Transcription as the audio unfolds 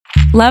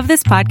Love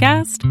this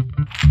podcast?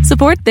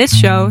 Support this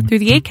show through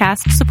the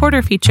Acast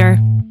supporter feature.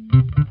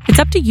 It's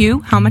up to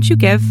you how much you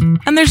give,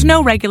 and there's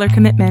no regular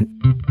commitment.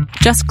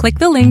 Just click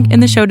the link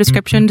in the show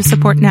description to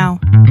support now.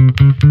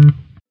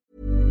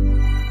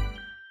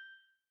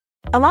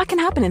 A lot can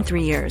happen in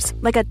 3 years,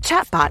 like a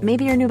chatbot may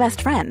be your new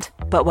best friend.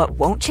 But what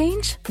won't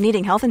change?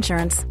 Needing health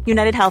insurance.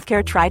 United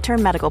Healthcare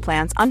Tri-Term Medical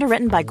Plans,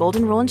 underwritten by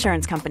Golden Rule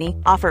Insurance Company,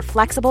 offer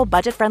flexible,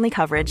 budget-friendly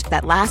coverage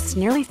that lasts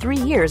nearly 3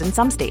 years in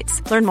some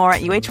states. Learn more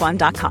at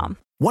uh1.com.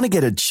 Want to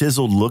get a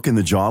chiseled look in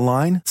the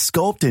jawline?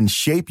 Sculpt and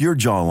shape your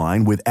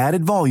jawline with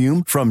added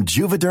volume from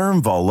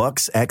Juvederm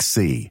Volux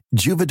XC.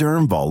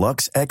 Juvederm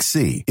Volux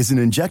XC is an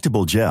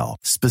injectable gel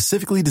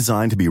specifically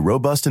designed to be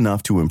robust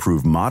enough to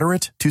improve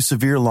moderate to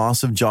severe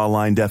loss of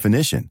jawline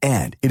definition.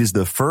 And it is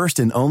the first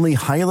and only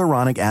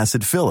hyaluronic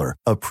acid filler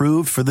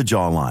approved for the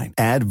jawline.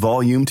 Add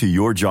volume to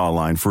your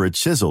jawline for a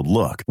chiseled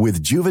look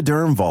with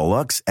Juvederm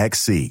Volux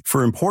XC.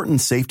 For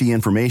important safety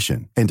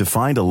information and to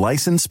find a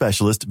licensed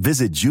specialist,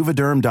 visit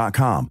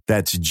Juvederm.com.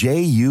 That's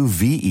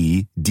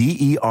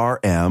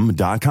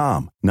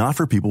Juvederm.com. Not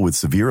for people with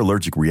severe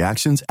allergic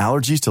reactions,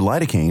 allergies to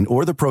lidocaine,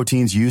 or the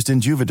proteins used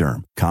in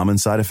Juvederm. Common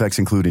side effects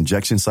include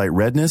injection site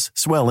redness,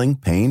 swelling,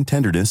 pain,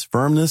 tenderness,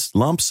 firmness,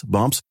 lumps,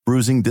 bumps,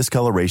 bruising,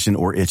 discoloration,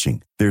 or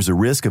itching. There's a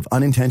risk of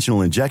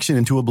unintentional injection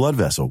into a blood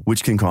vessel,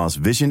 which can cause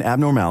vision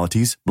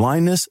abnormalities,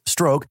 blindness,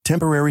 stroke,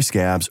 temporary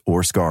scabs,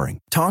 or scarring.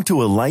 Talk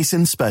to a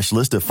licensed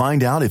specialist to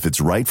find out if it's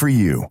right for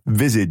you.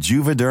 Visit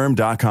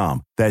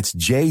Juvederm.com. That's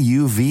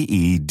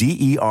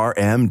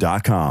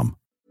Juvederm.com.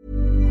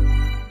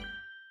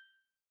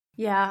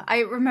 Yeah,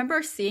 I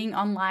remember seeing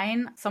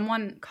online,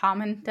 someone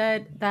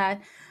commented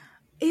that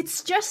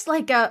it's just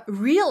like a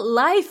real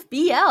life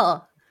BL.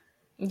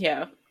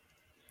 Yeah.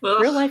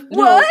 Ugh. Real life.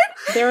 What?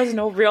 No, there is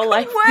no real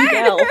life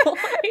BL.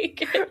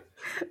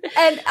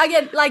 And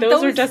again, like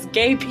those are just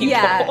gay people.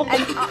 Yeah,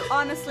 and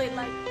honestly,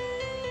 like.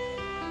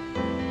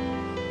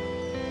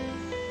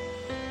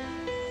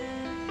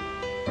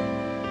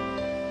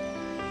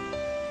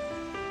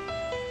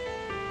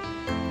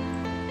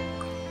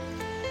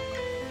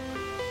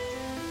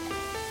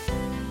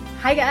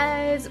 Hi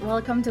guys,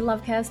 welcome to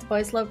Lovecast,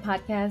 Boys Love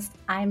Podcast.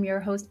 I'm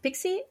your host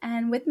Pixie,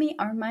 and with me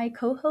are my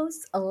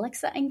co-hosts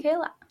Alexa and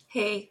Kayla.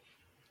 Hey.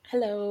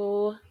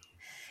 Hello.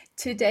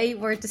 Today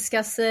we're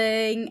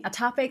discussing a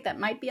topic that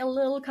might be a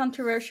little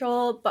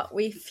controversial, but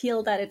we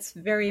feel that it's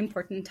a very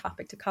important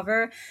topic to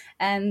cover,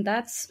 and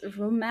that's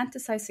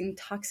romanticizing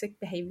toxic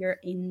behavior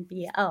in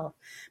BL.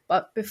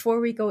 But before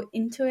we go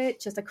into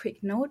it, just a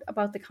quick note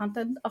about the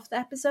content of the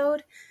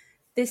episode.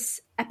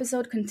 This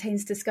episode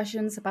contains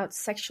discussions about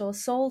sexual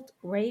assault,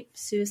 rape,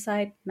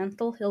 suicide,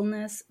 mental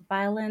illness,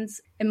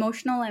 violence,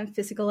 emotional and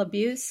physical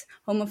abuse,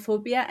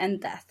 homophobia, and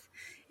death.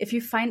 If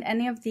you find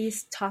any of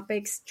these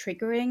topics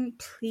triggering,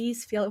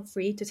 please feel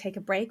free to take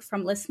a break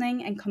from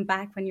listening and come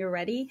back when you're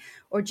ready,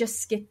 or just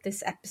skip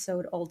this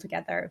episode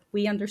altogether.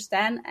 We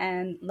understand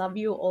and love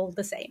you all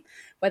the same,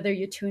 whether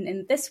you tune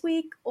in this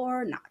week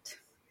or not.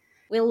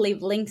 We'll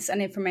leave links and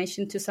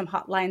information to some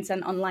hotlines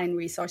and online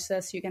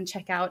resources you can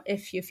check out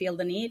if you feel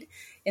the need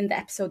in the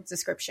episode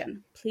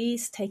description.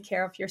 Please take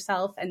care of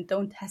yourself and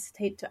don't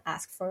hesitate to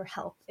ask for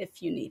help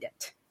if you need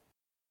it.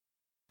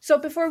 So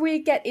before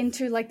we get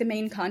into the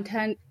main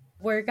content,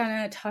 we're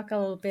gonna talk a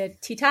little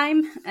bit tea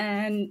time,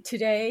 and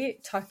today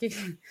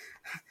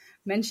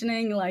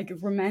mentioning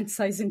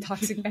romanticizing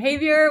toxic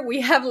behavior,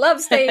 we have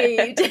Love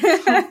Stage.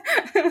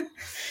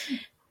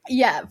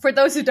 Yeah, for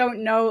those who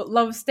don't know,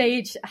 Love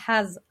Stage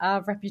has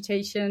a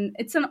reputation.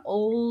 It's an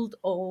old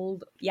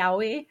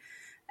yaoi,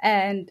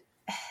 and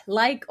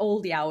like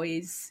old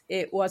yaois,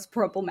 it was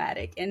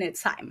problematic in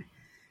its time.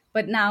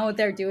 But now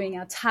they're doing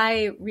a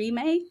Thai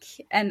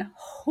remake, and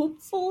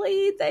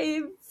hopefully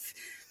they've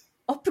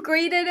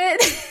upgraded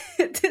it,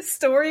 the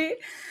story.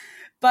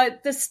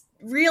 But the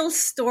real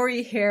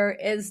story here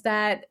is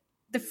that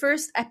the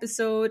first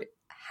episode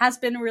has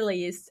been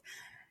released.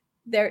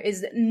 There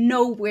is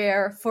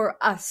nowhere for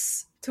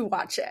us to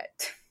watch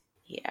it.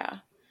 Yeah.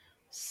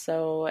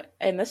 So,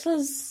 and this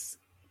is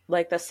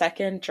the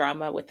second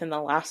drama within the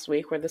last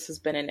week where this has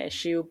been an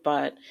issue,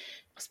 but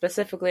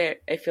specifically,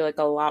 I feel like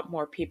a lot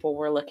more people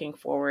were looking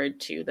forward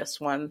to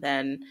this one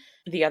than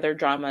the other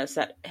dramas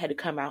that had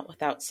come out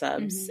without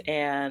subs. Mm-hmm.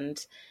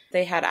 And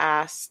they had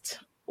asked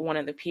one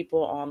of the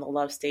people on the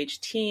Love Stage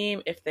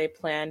team if they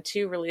planned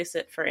to release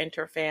it for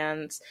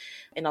interfans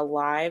in a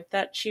live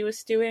that she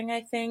was doing,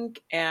 I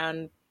think.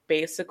 And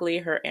basically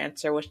her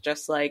answer was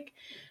just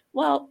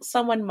well,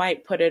 someone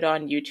might put it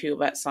on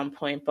YouTube at some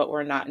point, but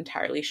we're not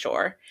entirely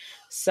sure.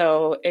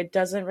 So it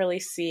doesn't really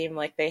seem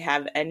like they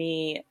have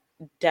any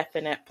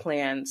definite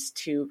plans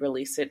to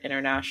release it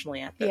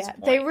internationally at this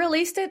point. They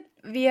released it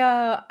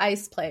via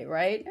Ice Play,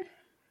 right?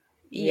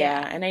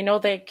 Yeah, and I know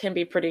they can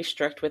be pretty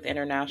strict with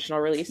international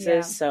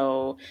releases,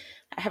 so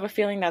I have a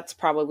feeling that's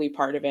probably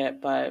part of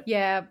it, but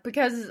Yeah,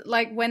 because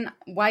like when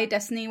Why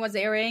Destiny was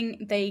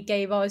airing, they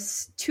gave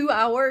us 2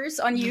 hours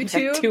on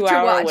YouTube to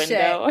 2-hour watch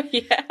window.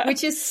 it, Yeah.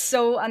 which is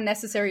so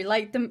unnecessary.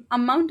 Like the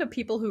amount of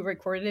people who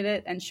recorded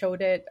it and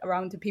showed it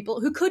around to people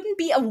who couldn't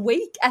be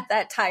awake at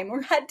that time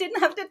or didn't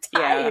have the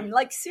time. Yeah.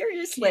 Like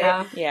seriously.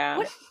 Yeah.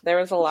 What? There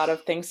was a lot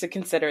of things to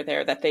consider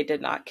there that they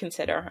did not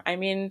consider. I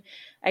mean,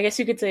 I guess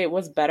you could say it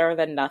was better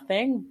than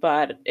nothing,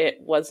 but it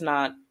was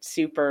not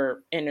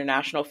super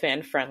international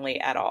fan friendly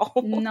at all.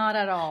 Not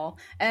at all.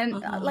 And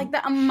like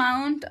the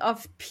amount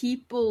of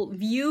people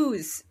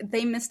views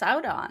they missed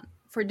out on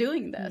for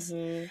doing this.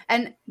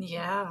 And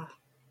Yeah.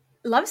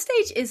 Love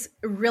Stage is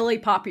really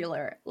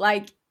popular.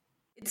 Like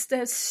it's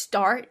the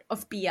start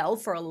of BL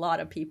for a lot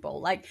of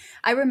people. Like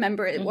I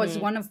remember it was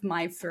one of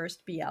my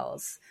first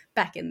BLs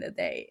back in the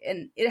day,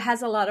 and it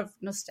has a lot of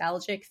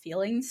nostalgic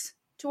feelings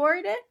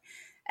toward it,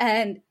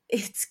 and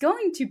it's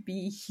going to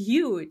be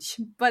huge.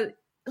 But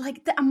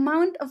like the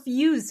amount of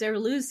views they're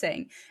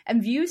losing,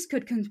 and views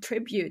could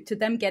contribute to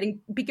them getting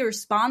bigger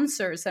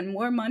sponsors and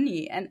more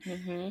money,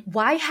 and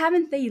why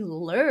haven't they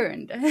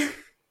learned?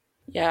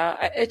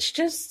 Yeah, it's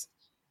just,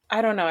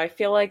 I don't know. I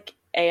feel like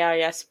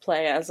AIS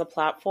Play as a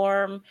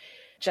platform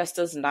just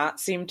does not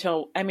seem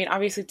to, I mean,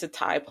 obviously it's a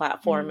Thai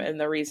platform, and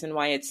the reason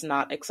why it's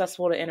not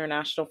accessible to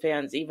international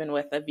fans, even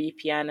with a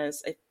VPN,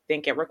 is I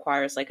think it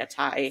requires like a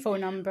Thai phone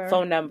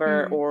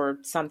number or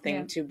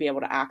something to be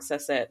able to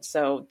access it.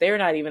 So they're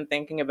not even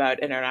thinking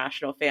about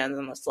international fans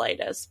in the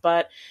slightest.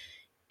 But,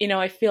 you know,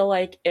 I feel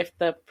like if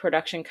the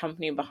production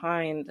company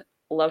behind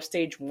Love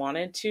Stage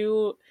wanted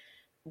to,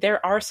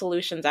 there are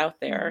solutions out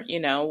there, you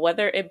know,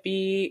 whether it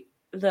be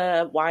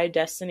the Why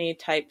Destiny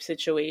type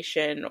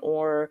situation,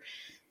 or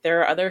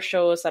there are other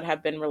shows that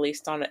have been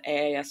released on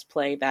AIS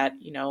Play that,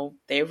 you know,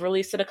 they've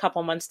released it a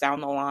couple months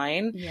down the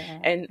line,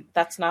 and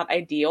that's not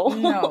ideal.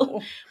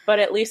 No. But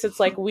at least it's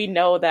like we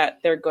know that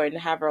they're going to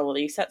have a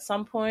release at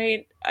some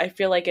point. I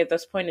feel like at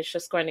this point it's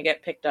just going to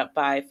get picked up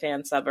by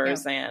fan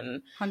subbers,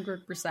 and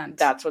 100%.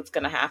 that's what's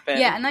going to happen.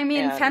 Yeah, and I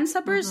mean, fan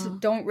subbers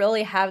don't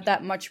really have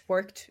that much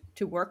work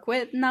to work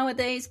with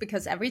nowadays,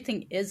 because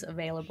everything is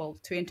available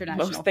to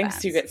international most things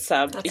fans. do get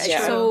subbed. That's Yeah.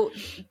 true. So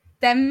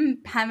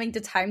them having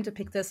the time to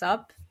pick this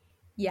up,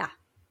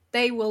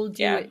 they will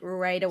do it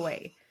right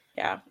away.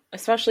 Yeah,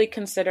 especially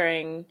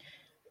considering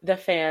the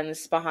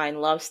fans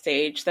behind Love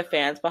Stage, the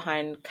fans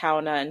behind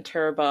Kauna and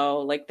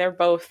Turbo, like they're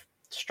both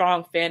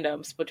strong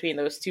fandoms between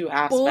those two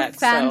aspects.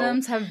 Both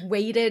fandoms have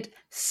waited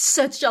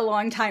such a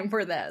long time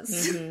for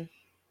this.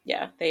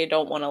 Yeah, they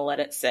don't want to let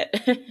it sit.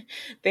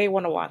 They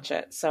want to watch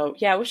it. So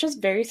yeah, it was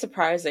just very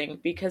surprising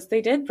because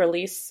they did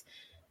release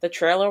the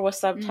trailer with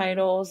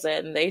subtitles,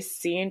 and they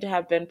seem to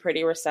have been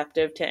pretty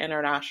receptive to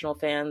international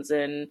fans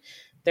and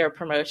their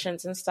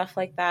promotions and stuff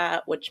like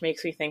that, which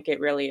makes me think it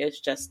really is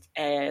just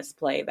AIS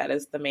Play that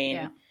is the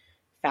main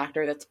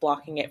factor that's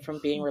blocking it from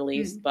being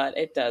released. But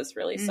it does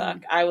really suck.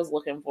 I was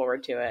looking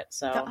forward to it.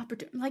 So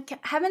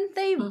like, haven't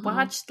they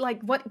watched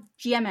like what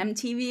GMM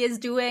TV is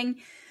doing?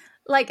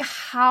 Like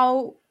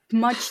how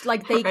much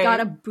like they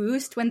got a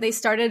boost when they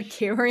started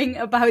caring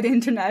about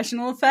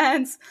international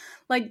fans?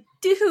 Like,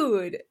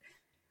 dude.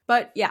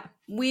 But yeah,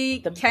 we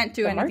can't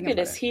do anything. The market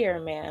about is it. here,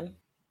 man.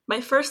 My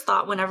first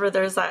thought whenever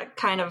there's that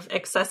kind of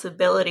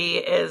accessibility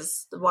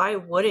is, why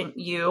wouldn't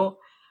you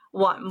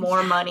want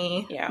more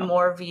money,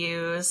 more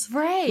views,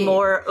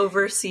 more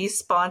overseas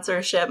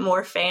sponsorship,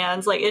 more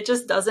fans? Like, it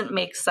just doesn't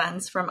make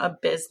sense from a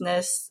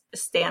business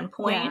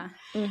standpoint.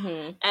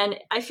 And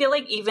I feel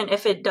like even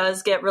if it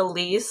does get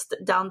released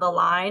down the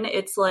line,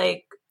 it's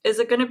like, is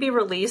it going to be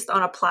released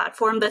on a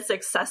platform that's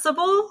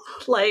accessible?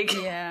 Like,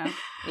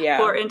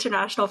 for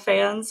international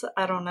fans?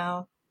 I don't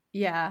know.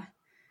 Yeah,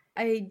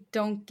 I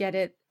don't get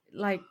it,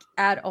 like,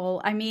 at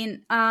all. I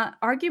mean,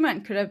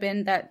 argument could have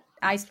been that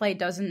Iceplay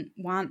doesn't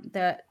want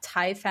the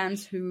Thai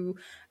fans who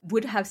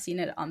would have seen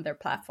it on their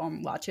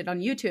platform watch it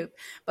on YouTube.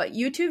 But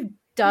YouTube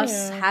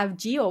does have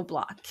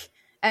geo-block.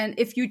 And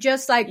if you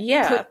just, like,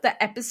 put the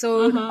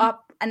episode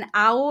up an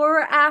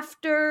hour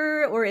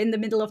after or in the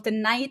middle of the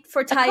night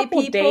for Thai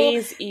people,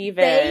 days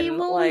even, they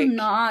will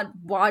not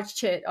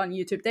watch it on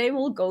YouTube. They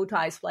will go to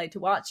Iceplay to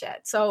watch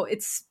it. So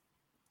it's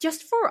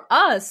just for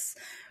us.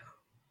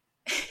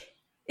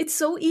 It's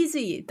so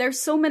easy. There's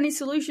so many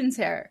solutions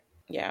here.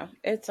 Yeah,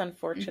 it's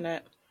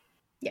unfortunate.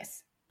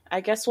 Yes. I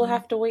guess we'll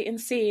have to wait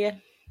and see.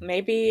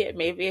 Maybe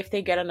if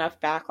they get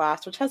enough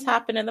backlash, which has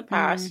happened in the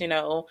past, you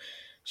know,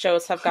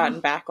 shows have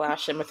gotten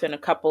backlash and within a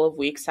couple of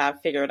weeks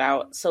have figured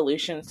out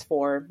solutions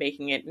for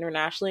making it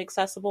internationally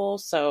accessible.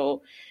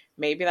 So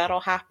maybe that'll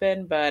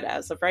happen. But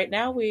as of right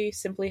now, we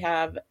simply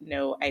have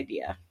no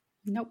idea.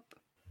 Nope.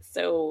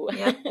 So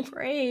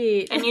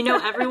great. And you know,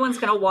 everyone's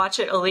going to watch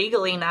it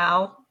illegally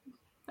now.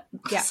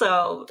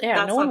 So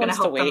that's no not going to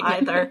help them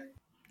either.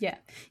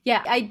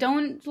 Yeah. I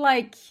don't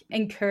like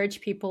encourage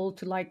people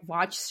to like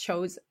watch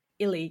shows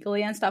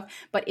illegally and stuff.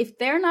 But if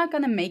they're not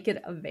going to make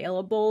it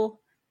available,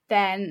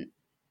 then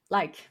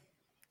like,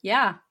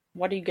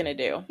 what are you going to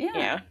do?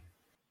 Yeah.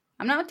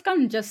 I'm not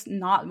going to just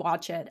not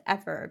watch it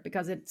ever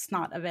because it's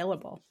not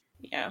available.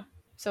 Yeah.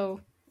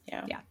 So,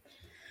 yeah.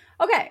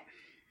 Okay.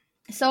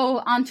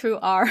 So on to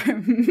our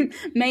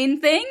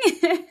main thing.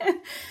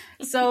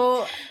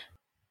 So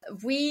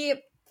we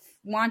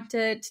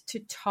wanted to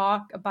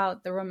talk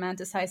about the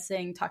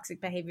romanticizing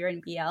toxic behavior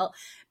in BL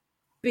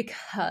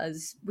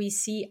because we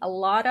see a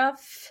lot of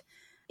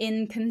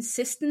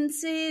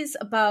inconsistencies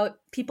about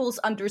people's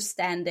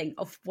understanding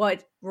of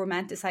what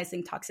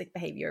romanticizing toxic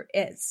behavior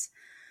is.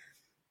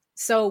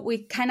 So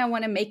we kind of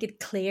want to make it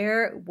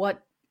clear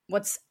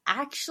what's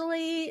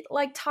actually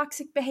like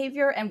toxic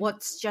behavior and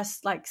what's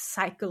just like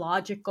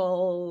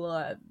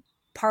psychological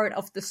part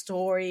of the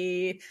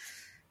story.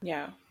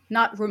 Yeah.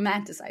 Not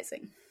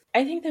romanticizing.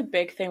 I think the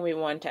big thing we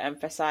want to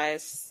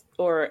emphasize,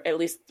 or at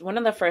least one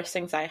of the first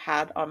things I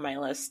had on my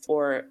list,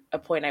 or a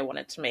point I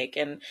wanted to make,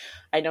 and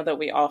I know that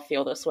we all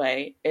feel this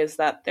way, is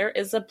that there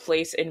is a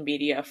place in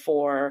media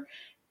for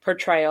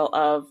portrayal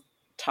of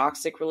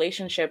toxic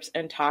relationships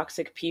and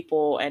toxic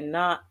people, and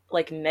not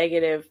like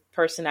negative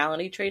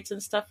personality traits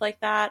and stuff like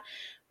that.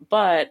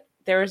 But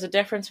there is a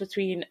difference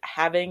between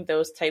having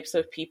those types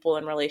of people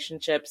and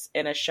relationships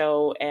in a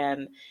show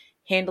and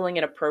handling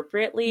it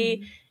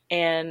appropriately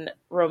and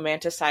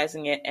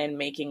romanticizing it and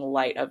making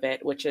light of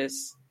it, which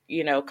is,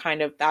 you know,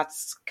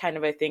 that's kind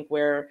of, I think,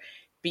 where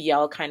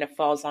BL kind of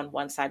falls on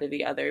one side or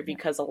the other,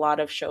 because a lot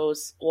of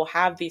shows will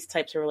have these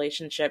types of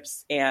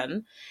relationships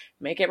and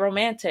make it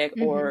romantic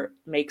or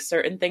make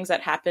certain things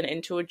that happen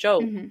into a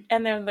joke.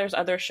 And then there's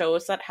other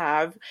shows that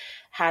have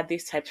had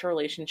these types of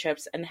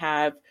relationships and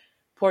have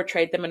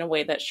portrayed them in a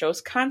way that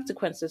shows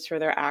consequences for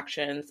their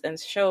actions and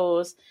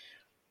shows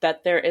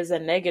that there is a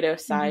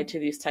negative side to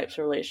these types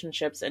of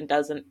relationships and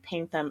doesn't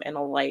paint them in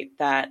a light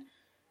that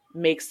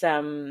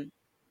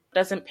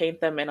doesn't paint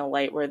them in a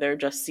light where they're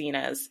just seen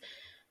as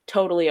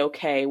totally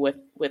okay with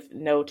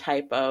no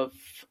type of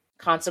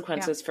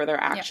consequences for their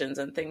actions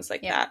and things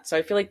like that. So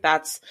I feel like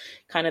that's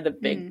kind of the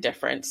big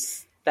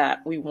difference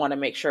that we want to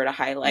make sure to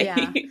highlight.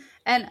 Yeah.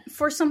 And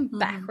for some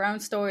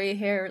background story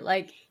here,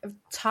 like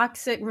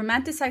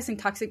romanticizing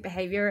toxic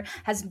behavior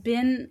has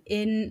been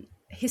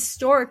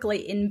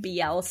historically in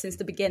BL since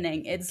the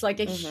beginning. It's like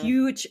a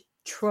huge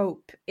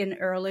trope in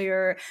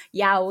earlier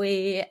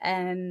yaoi,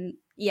 and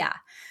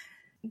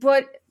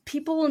but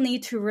people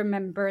need to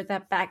remember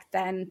that back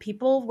then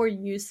people were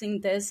using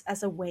this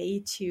as a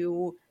way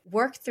to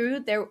work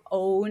through their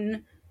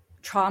own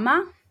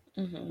trauma,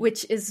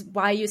 which is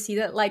why you see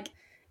that, like,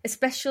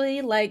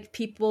 especially like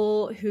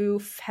people who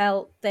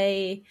felt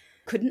they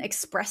couldn't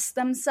express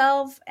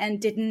themselves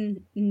and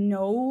didn't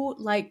know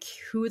like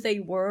who they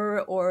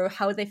were or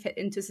how they fit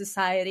into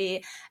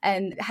society,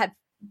 and had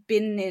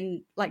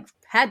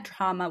had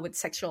trauma with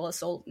sexual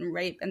assault and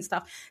rape and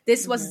stuff.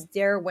 This was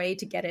their way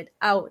to get it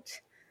out,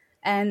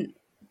 and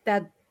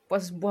that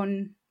was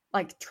one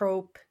like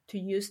trope to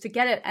use to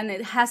get it. And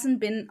it hasn't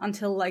been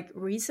until like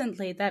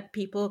recently that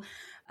people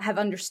have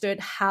understood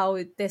how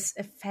this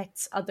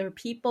affects other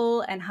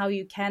people and how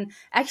you can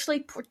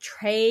actually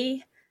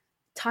portray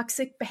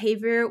toxic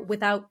behavior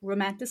without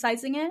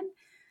romanticizing it.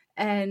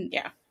 And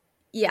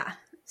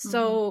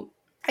so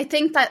I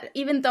think that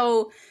even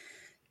though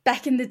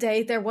back in the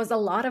day there was a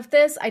lot of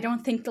this, I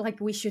don't think like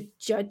we should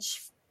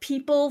judge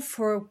people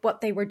for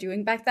what they were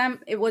doing back then.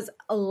 It was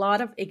a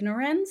lot of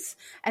ignorance,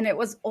 and it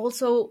was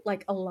also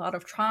like a lot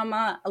of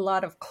trauma, a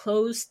lot of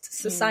closed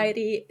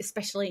society,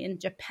 especially in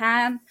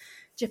Japan.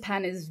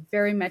 Japan is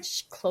very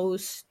much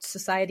closed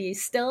society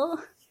still.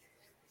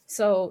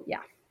 So yeah,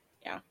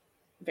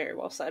 very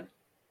well said.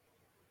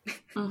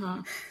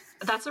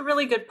 That's a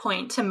really good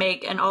point to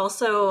make. And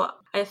also,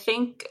 I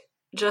think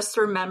just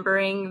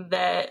remembering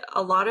that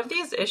a lot of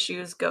these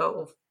issues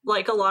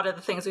like a lot of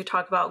the things we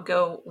talk about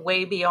go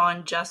way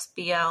beyond just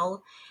BL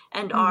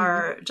and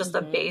are just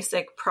a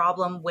basic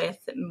problem with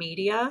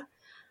media.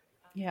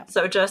 Yeah.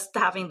 So just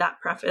having that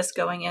preface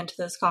going into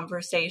this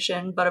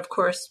conversation. But of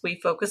course, we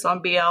focus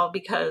on BL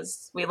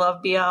because we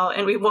love BL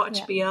and we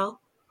watch BL.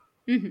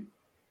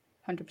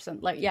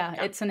 100%. Like,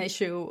 it's an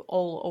issue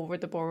all over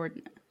the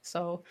board.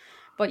 So,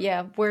 but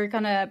we're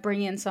going to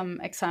bring in some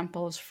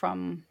examples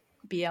from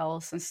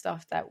BLs and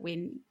stuff that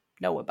we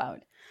know about.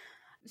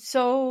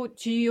 So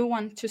do you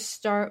want to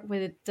start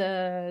with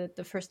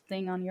the first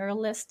thing on your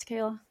list,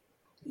 Kayla?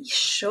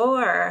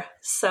 Sure.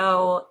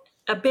 So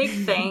a big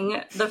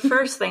thing, the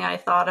first thing I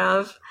thought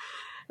of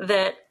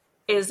that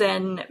is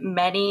in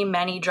many,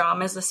 many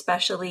dramas,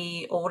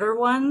 especially older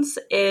ones,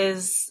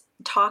 is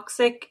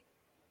toxic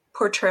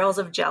portrayals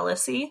of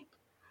jealousy.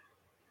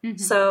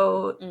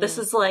 So this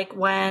is like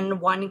when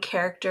one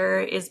character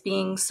is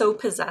being so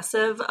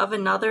possessive of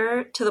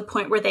another to the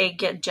point where they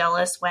get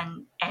jealous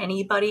when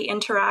anybody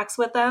interacts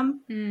with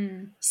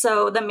them.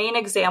 So the main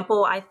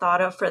example I thought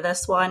of for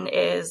this one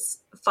is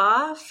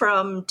Fa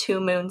from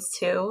 2 Moons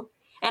 2.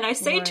 And I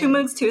say 2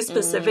 Moons 2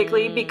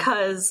 specifically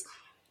because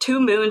 2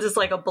 Moons is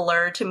like a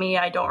blur to me.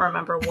 I don't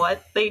remember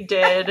what they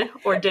did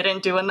or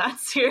didn't do in that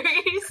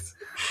series.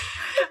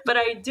 But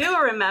I do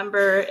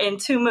remember in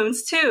 2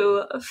 Moons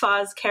 2,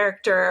 Fa's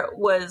character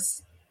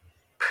was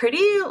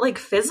pretty like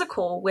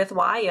physical with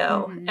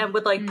Wayo and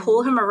would like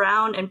pull him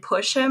around and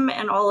push him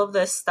and all of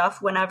this stuff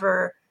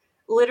whenever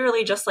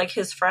literally just like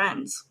his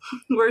friends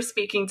were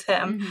speaking to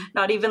him,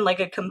 not even like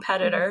a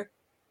competitor.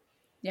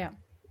 Yeah.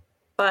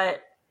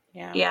 But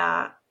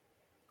yeah.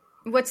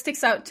 What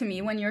sticks out to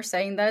me when you're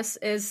saying this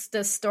is the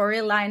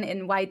storyline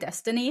in Why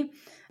Destiny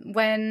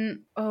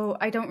when,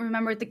 I don't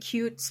remember the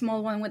cute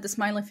small one with the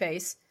smiley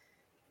face.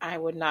 I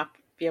would not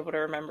be able to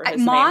remember his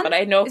name, but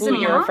I know who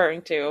you're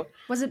referring to.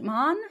 Was it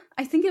Mon?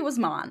 I think it was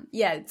Mon.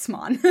 Yeah, it's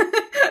Mon.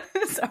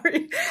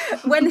 Sorry.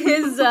 When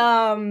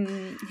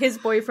his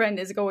boyfriend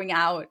is going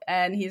out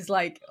and he's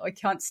like, I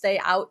can't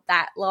stay out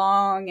that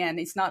long and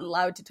he's not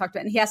allowed to talk to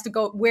him. And he has to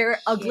go wear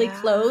ugly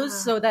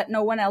clothes so that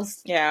no one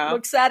else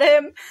looks at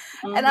him.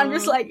 And I'm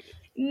just like,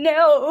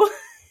 no.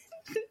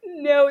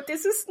 No,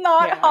 this is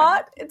not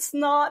hot. It's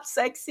not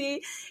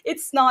sexy.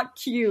 It's not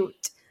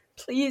cute.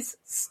 Please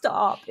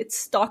stop.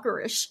 It's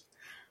stalkerish.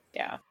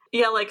 Yeah.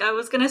 Yeah, like I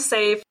was going to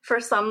say, for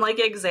some like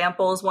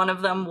examples, one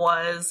of them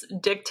was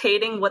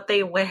dictating what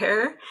they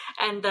wear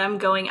and them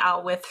going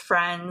out with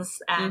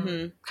friends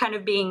and kind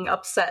of being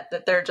upset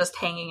that they're just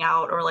hanging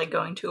out or like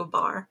going to a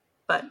bar.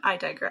 But I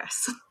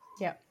digress.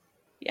 Yeah.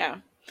 Yeah.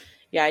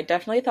 Yeah, I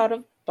definitely thought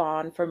of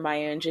Bon from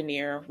My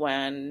Engineer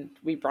when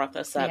we brought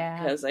this up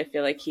because I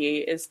feel like he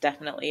is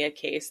definitely a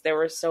case. There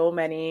were so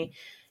many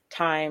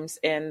times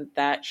in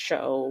that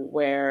show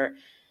where,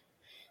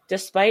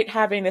 despite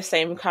having the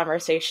same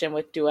conversation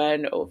with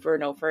Duen over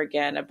and over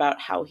again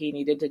about how he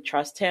needed to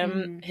trust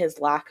him, his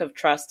lack of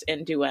trust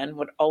in Duen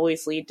would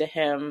always lead to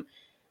him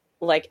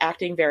like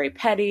acting very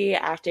petty,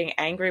 acting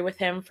angry with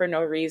him for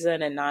no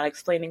reason and not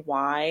explaining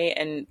why,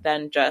 and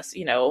then just,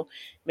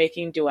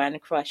 making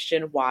Duen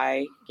question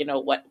why,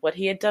 what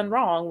he had done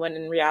wrong, when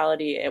in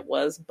reality it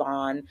was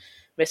Bon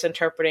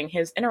misinterpreting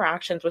his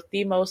interactions with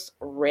the most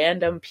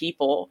random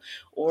people.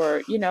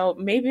 Or,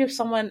 maybe if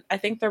someone, I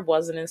think there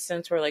was an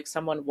instance where like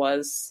someone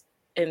was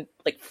in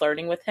like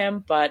flirting with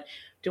him, but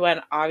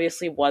Duen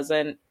obviously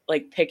wasn't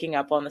like picking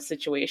up on the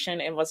situation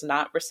and was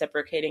not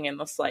reciprocating in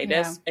the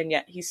slightest. And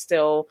yet he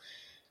still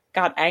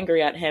got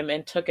angry at him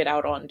and took it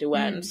out on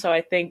Duen. So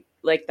I think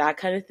like that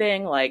kind of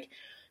thing, like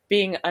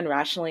being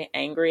unrationally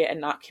angry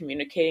and not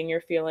communicating your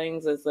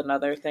feelings is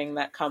another thing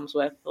that comes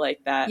with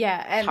like that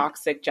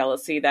toxic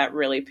jealousy that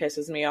really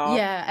pisses me off.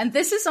 Yeah, and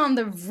this is on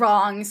the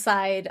wrong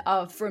side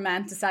of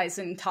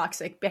romanticizing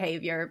toxic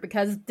behavior,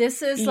 because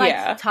this is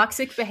like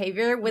toxic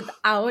behavior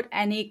without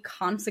any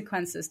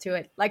consequences to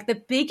it. Like the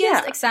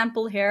biggest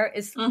example here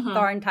is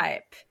Tharn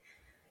type.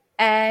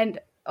 And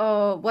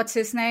what's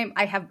his name?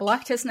 I have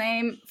blocked his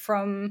name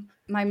from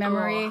my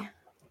memory.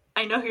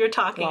 I know who you're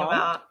talking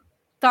about.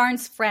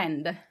 Tharn's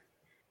friend.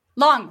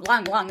 Long.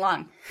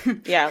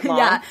 Yeah, Long.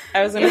 Yeah.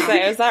 I was going to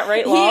say, is that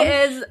right, Long? He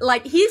is,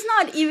 like, he's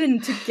not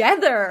even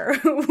together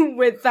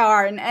with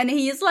Tharn, and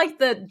he's, like,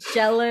 the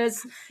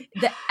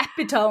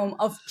epitome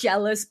of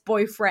jealous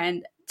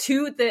boyfriend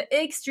to the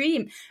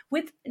extreme,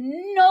 with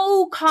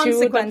no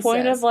consequences. To the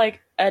point of,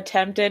 like,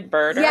 attempted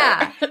murder.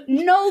 Yeah,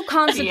 no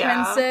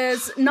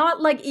consequences.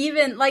 Not, like,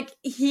 even, like,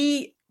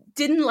 he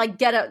didn't, like,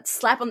 get a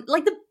slap on,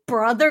 like, the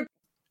brother.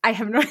 I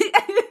have no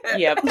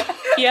idea.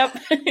 Yep.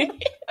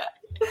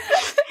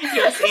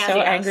 You're so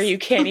angry you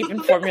can't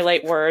even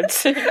formulate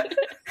words.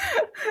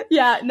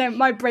 Yeah, no,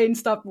 my brain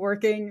stopped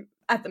working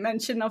at the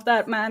mention of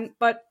that man.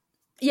 But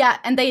yeah,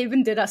 and they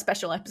even did a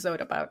special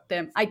episode about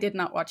them. I did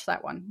not watch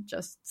that one,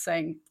 just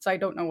saying, so I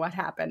don't know what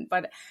happened.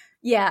 But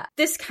yeah,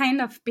 this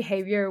kind of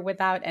behavior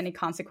without any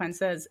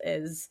consequences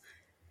is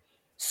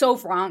so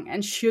wrong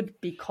and should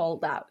be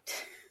called out.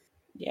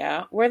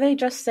 Yeah, where they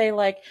just say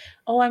like,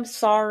 oh, I'm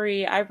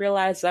sorry, I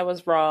realized I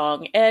was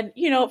wrong. And,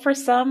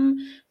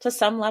 to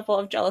some level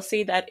of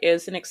jealousy, that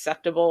is an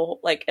acceptable,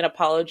 like an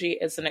apology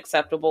is an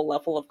acceptable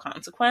level of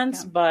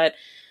consequence. Yeah. But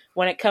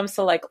when it comes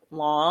to like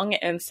Long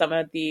and some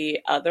of the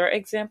other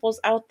examples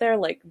out there,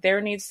 like there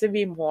needs to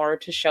be more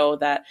to show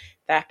that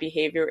that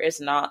behavior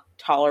is not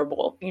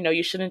tolerable.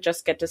 You shouldn't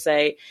just get to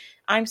say,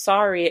 I'm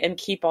sorry, and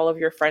keep all of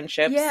your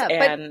friendships. Yeah,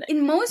 and but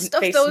in most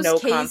of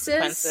those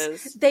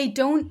cases, they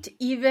don't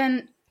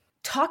even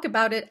talk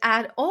about it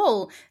at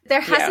all. There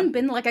hasn't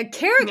been like a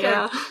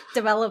character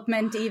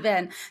development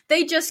even.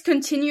 They just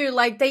continue,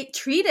 like they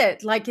treat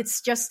it like it's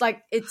just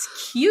like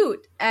it's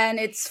cute and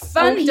it's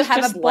fun to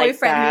have a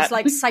boyfriend who's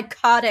like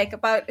psychotic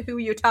about who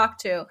you talk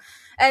to.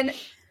 And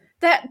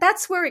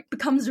that's where it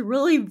becomes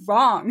really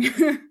wrong.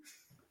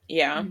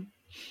 Yeah.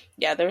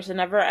 Yeah, there's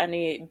never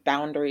any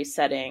boundary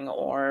setting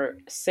or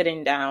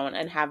sitting down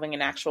and having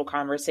an actual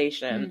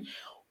conversation.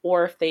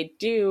 Or if they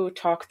do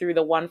talk through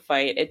the one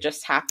fight, it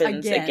just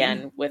happens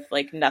again with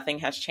like nothing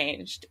has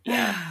changed.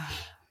 Yeah.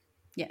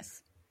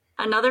 Yes.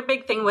 Another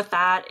big thing with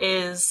that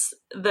is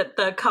that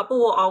the couple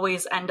will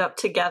always end up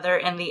together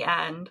in the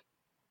end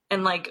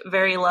and like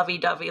very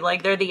lovey-dovey.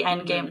 Like they're the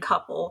end game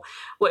couple,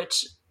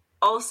 which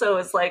also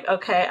is like,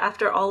 okay,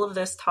 after all of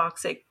this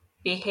toxic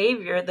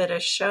behavior that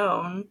is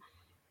shown,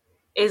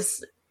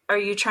 are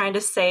you trying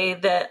to say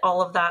that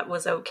all of that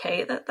was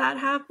okay that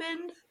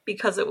happened?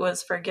 because it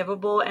was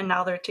forgivable and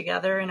now they're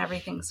together and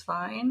everything's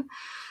fine.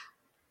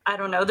 I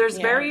don't know. There's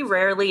very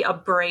rarely a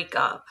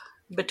breakup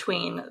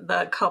between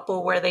the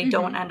couple where they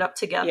don't end up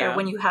together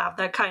when you have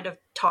that kind of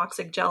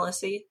toxic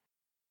jealousy.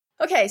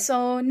 Okay,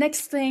 so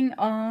next thing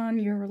on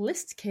your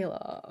list,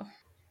 Kayla.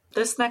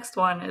 This next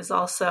one is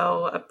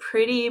also a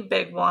pretty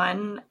big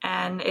one,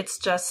 and it's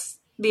just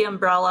the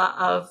umbrella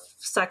of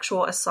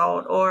sexual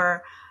assault,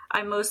 or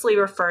I mostly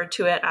refer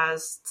to it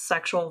as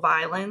sexual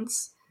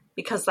violence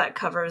because that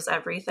covers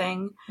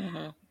everything.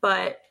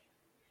 But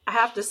I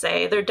have to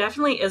say, there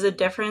definitely is a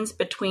difference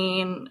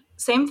between,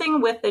 same thing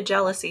with the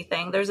jealousy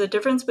thing, there's a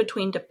difference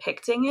between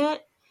depicting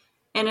it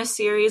in a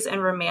series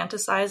and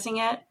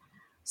romanticizing it.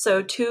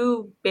 So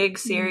two big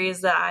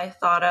series that I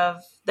thought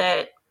of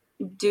that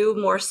do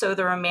more so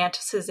the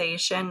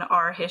romanticization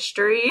are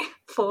History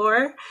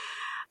 4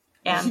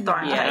 and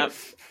Thorn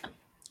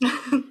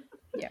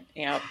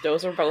Yeah,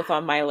 those are both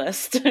on my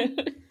list.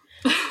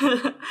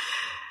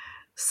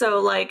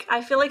 So, like,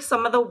 I feel like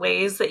some of the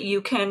ways that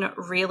you can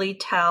really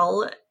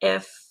tell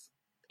if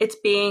it's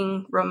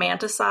being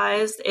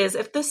romanticized is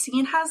if the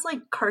scene has,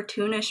 like,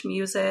 cartoonish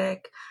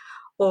music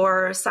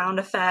or sound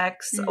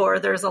effects or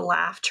there's a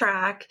laugh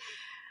track.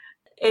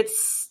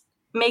 It's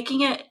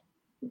making it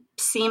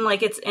seem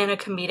like it's in a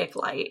comedic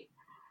light.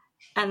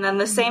 And then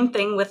the same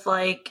thing with,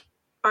 like,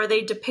 are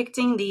they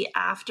depicting the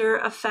after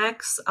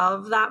effects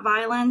of that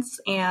violence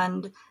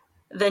and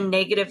the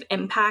negative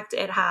impact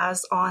it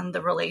has on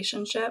the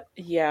relationship?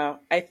 Yeah,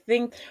 I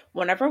think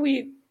whenever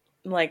we,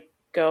 like,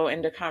 go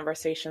into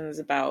conversations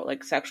about,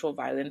 like, sexual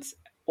violence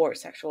or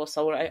sexual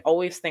assault, I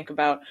always think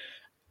about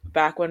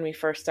back when we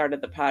first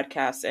started the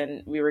podcast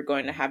and we were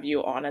going to have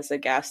you on as a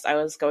guest. I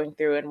was going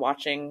through and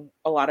watching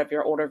a lot of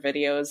your older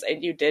videos,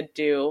 and you did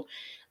do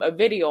a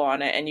video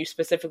on it, and you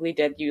specifically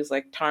did use,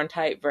 like,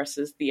 Tarntype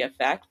versus The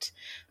Effect.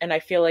 And I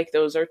feel like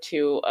those are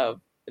two of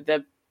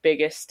the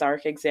biggest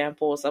stark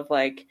examples of,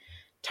 like,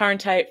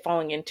 Tarntype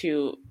falling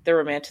into the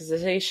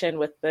romanticization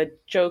with the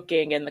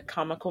joking and the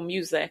comical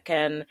music,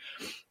 and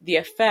The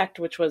Effect,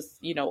 which was,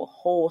 you know, a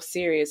whole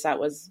series that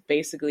was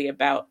basically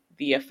about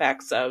the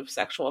effects of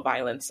sexual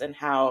violence and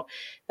how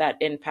that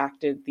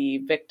impacted the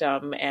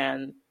victim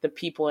and the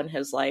people in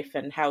his life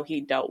and how he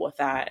dealt with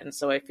that. And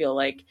so I feel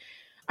like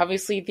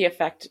obviously The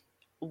Effect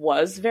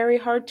was very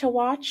hard to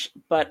watch,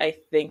 but I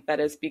think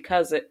that is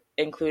because it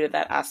included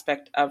that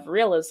aspect of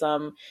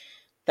realism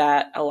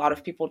that a lot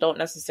of people don't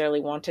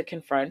necessarily want to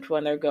confront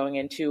when they're going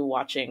into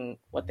watching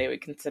what they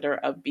would consider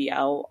a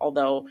BL,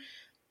 although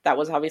that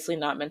was obviously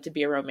not meant to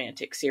be a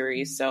romantic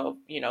series. So,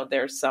 you know,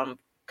 there's some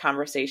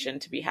conversation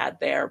to be had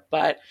there,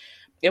 but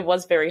it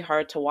was very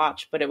hard to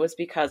watch. But it was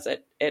because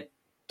it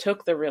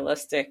took the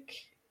realistic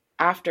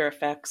after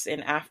effects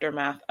and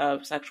aftermath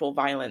of sexual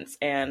violence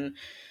and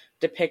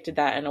depicted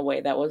that in a way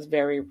that was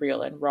very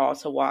real and raw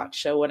to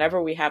watch. So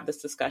whenever we have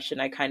this discussion,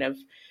 I kind of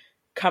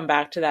come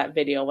back to that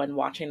video when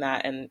watching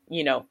that. And,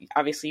 you know,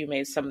 obviously you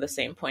made some of the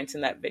same points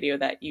in that video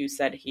that you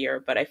said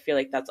here, but I feel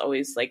like that's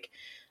always, like,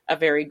 a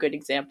very good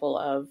example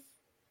of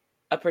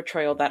a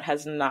portrayal that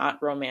has not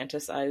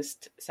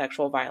romanticized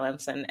sexual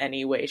violence in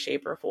any way,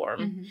 shape, or form.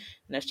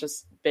 And it's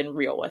just been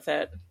real with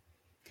it.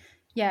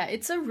 Yeah,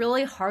 it's a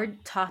really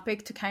hard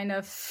topic to kind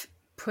of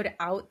put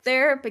out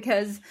there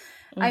because,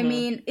 I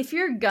mean, if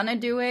you're gonna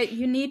do it,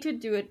 you need to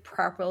do it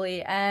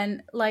properly.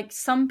 And, like,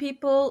 some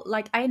people,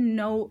 like, I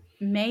know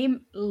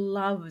Mame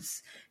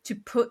loves to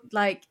put,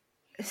 like,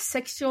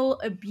 sexual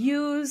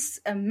abuse,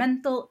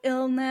 mental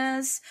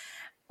illness,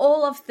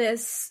 all of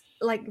this,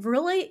 like,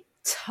 really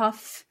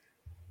tough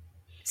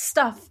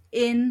stuff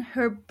in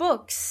her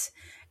books,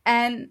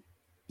 and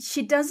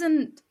she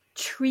doesn't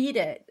treat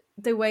it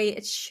the way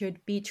it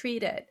should be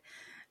treated,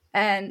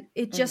 and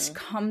it just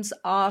comes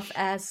off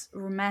as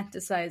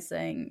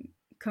romanticizing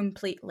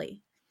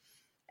completely.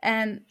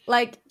 And,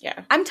 like,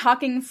 I'm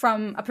talking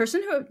from a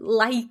person who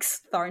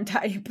likes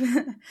Thorntype,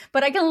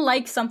 but I can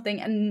like something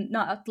and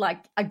not,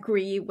 like,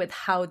 agree with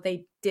how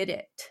they did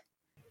it.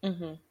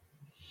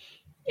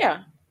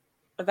 Yeah,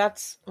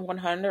 that's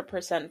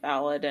 100%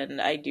 valid.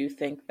 And I do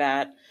think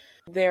that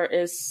there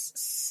is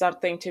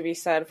something to be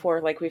said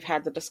for, like, we've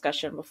had the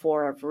discussion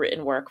before of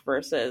written work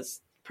versus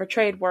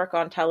portrayed work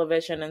on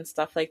television and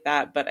stuff like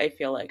that. But I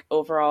feel like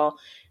overall,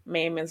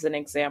 Mame is an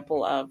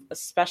example of,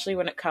 especially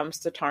when it comes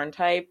to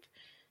Tarntype,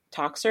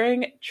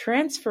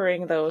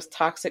 transferring those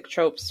toxic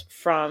tropes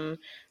from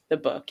the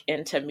book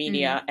into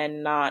media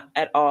and not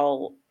at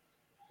all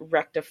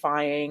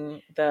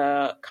rectifying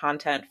the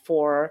content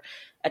for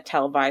a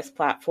televised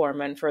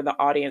platform and for the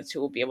audience who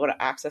will be able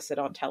to access it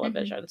on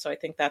television. So I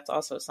think that's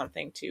also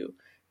something to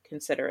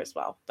consider as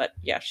well. But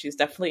yeah, she's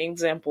definitely an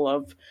example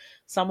of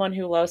someone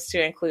who loves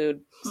to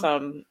include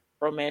some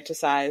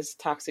romanticized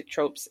toxic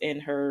tropes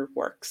in her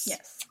works.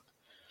 Yes.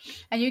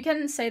 And you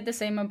can say the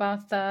same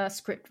about the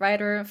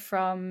scriptwriter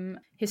from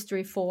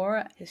History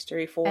 4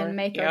 and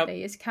Make Our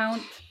Days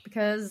Count,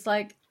 because,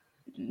 like,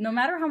 no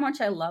matter how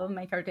much I love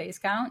Make Our Days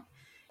Count,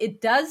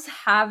 it does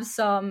have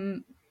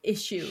some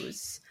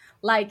issues,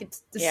 like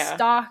the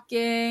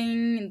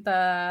stalking,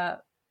 the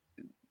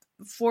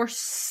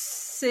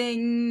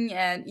forcing,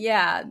 and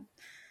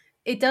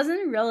it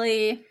doesn't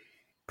really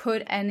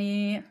put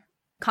any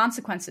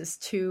consequences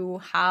to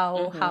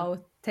how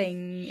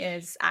Ting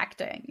is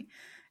acting.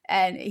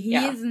 And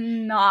he's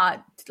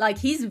not, like,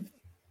 he's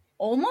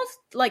almost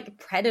like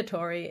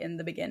predatory in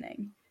the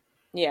beginning.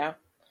 Yeah,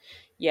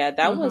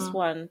 that was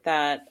one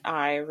that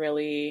I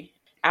really,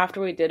 after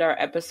we did our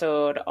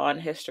episode on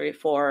History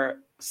 4,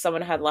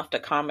 someone had left a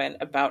comment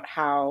about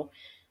how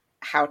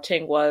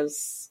Ting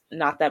was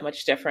not that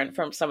much different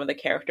from some of the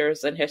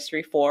characters in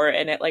History 4,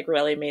 and it like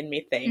really made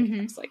me think.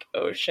 I was like,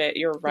 oh shit,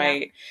 you're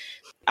right.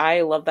 Yeah.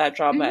 I love that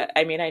drama.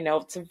 I mean, I know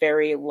it's a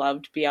very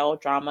loved BL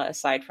drama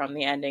aside from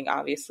the ending,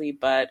 obviously,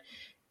 but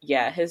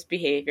yeah, his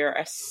behavior,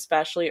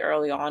 especially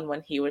early on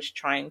when he was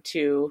trying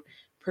to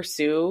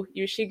pursue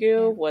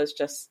Yushigu, was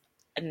just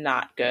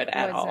not good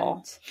at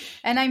all.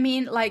 And I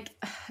mean, like,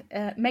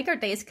 Make Our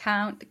Days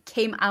Count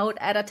came out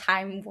at a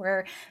time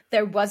where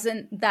there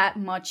wasn't that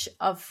much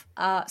of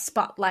a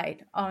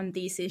spotlight on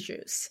these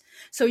issues.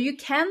 So you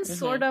can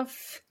sort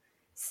of,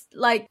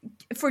 like,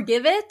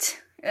 forgive it.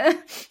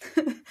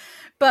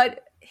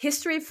 But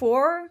History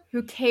 4,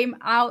 who came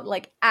out,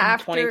 like,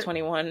 after... in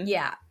 2021.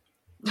 Yeah.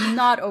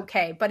 Not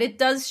okay. But it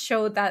does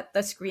show that the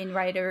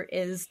screenwriter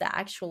is the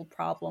actual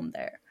problem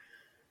there.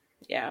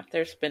 Yeah,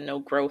 there's been no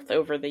growth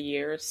over the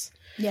years.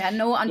 Yeah,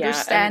 no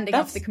understanding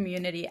of the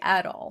community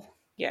at all.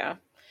 Yeah,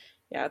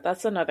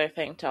 that's another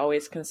thing to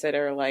always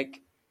consider. Like,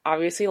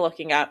 obviously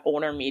looking at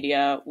older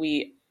media,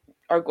 we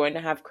are going to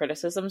have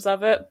criticisms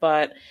of it,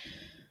 but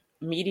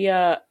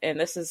media, and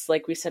this is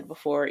like we said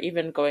before,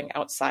 even going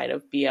outside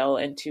of BL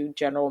into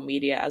general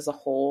media as a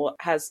whole,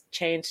 has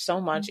changed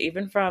so much,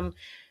 even from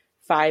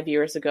 5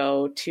 years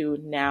ago to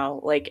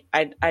now. Like,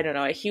 I don't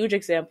know, a huge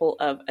example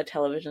of a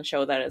television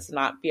show that is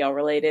not BL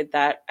related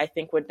that I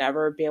think would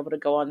never be able to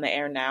go on the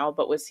air now,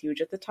 but was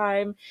huge at the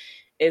time,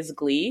 is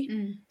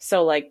Glee.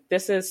 So like,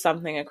 this is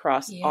something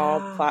across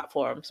all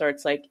platforms, or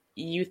it's like,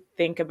 you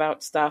think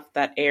about stuff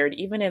that aired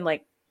even in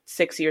like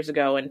 6 years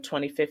ago in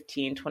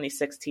 2015,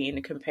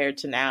 2016 compared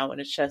to now,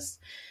 and it's just,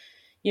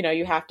 you know,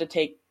 you have to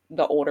take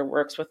the older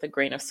works with a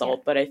grain of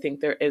salt, but I think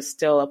there is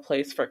still a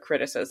place for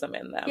criticism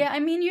in them. Yeah, I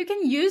mean, you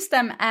can use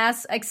them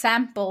as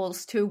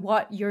examples to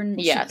what you're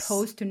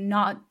supposed to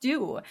not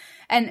do.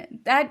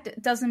 And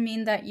that doesn't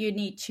mean that you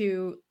need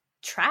to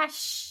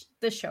trash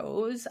the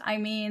shows. I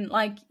mean,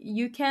 like,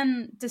 you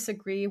can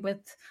disagree with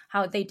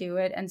how they do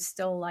it and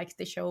still like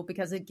the show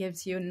because it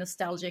gives you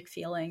nostalgic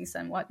feelings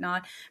and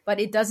whatnot,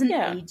 but it doesn't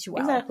age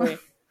well. Exactly.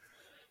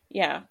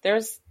 Yeah,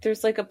 there's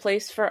like a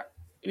place for,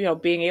 you know,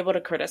 being able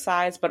to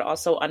criticize, but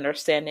also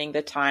understanding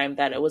the time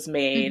that it was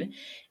made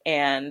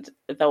and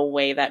the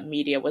way that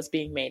media was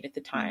being made at the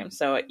time.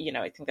 So, you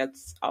know, I think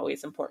that's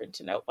always important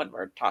to note when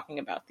we're talking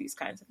about these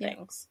kinds of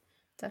things.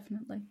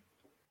 Definitely.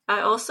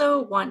 I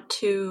also want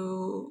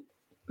to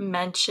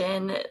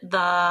mention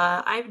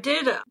I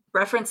did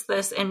reference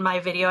this in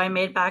my video I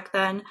made back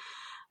then,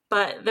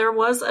 but there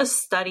was a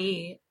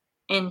study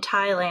in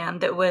Thailand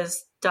that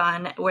was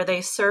done where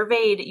they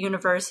surveyed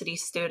university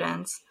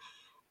students.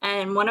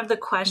 And one of the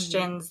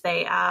questions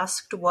they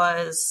asked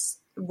was,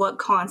 what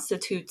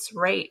constitutes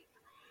rape?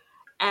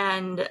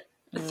 And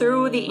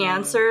through the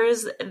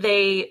answers,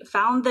 they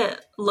found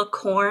that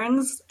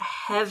licorns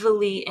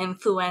heavily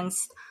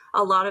influenced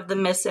a lot of the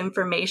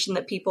misinformation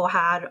that people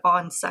had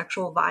on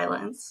sexual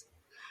violence.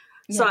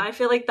 Yeah. So I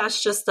feel like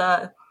that's just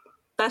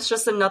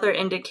another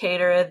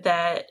indicator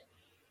that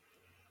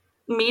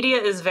media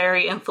is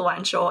very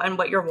influential, and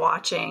what you're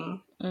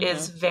watching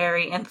is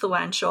very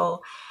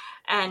influential.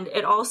 And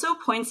it also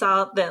points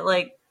out that,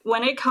 like,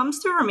 when it comes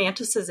to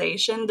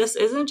romanticization, this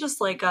isn't just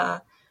like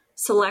a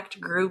select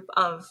group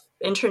of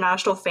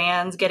international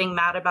fans getting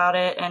mad about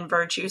it and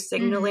virtue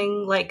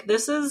signaling. Like,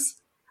 this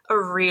is a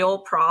real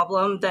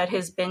problem that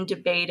has been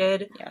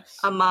debated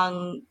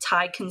among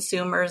Thai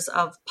consumers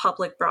of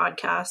public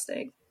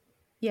broadcasting.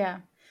 Yeah.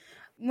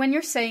 When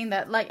you're saying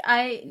that, like,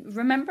 I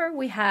remember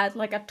we had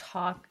like a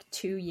talk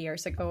 2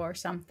 years ago or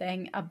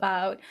something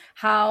about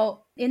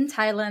how in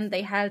Thailand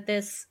they had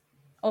this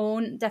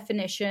own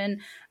definition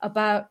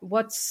about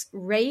what's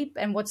rape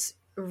and what's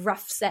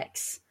rough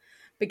sex,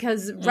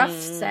 because rough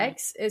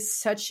sex is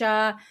such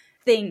a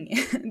thing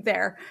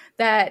there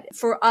that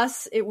for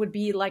us it would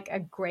be like a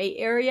gray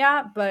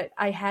area, but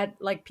I had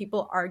like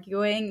people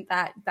arguing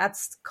that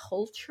that's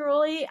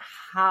culturally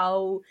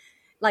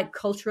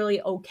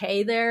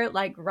okay there,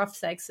 like rough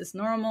sex is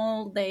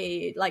normal,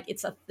 they like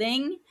it's a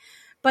thing.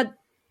 But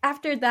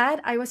after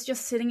that, I was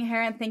just sitting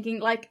here and thinking,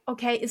 like,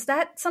 okay, is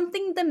that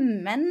something the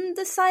men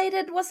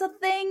decided was a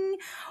thing?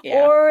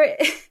 Yeah. Or,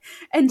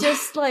 and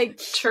just like...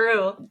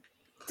 True.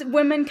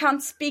 Women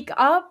can't speak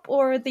up,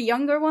 or the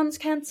younger ones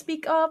can't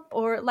speak up,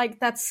 or like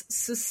that's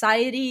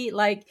society.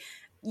 Like,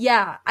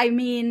 yeah, I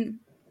mean,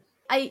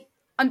 I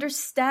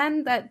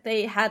understand that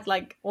they had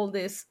like all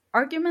these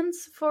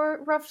arguments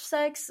for rough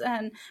sex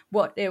and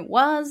what it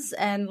was.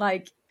 And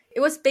like,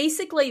 it was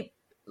basically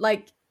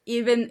like,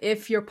 even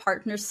if your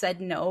partner said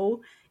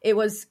no, it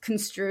was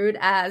construed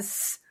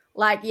as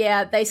Like,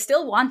 yeah, they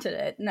still wanted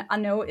it. A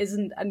no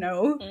isn't a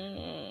no.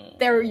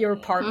 They're your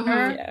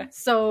partner.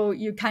 So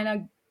you kind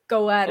of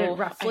go at it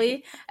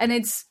roughly. And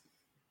it's...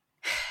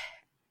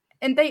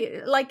 And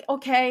they, like,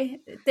 okay,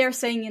 they're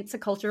saying it's a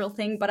cultural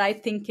thing, but I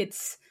think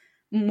it's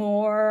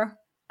more...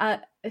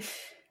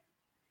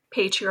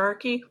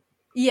 patriarchy?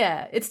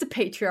 Yeah, it's the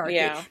patriarchy.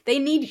 Yeah. They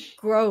need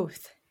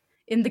growth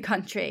in the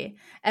country.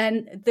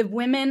 And the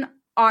women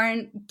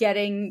aren't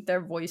getting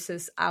their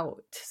voices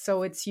out.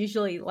 So it's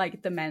usually,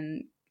 like, the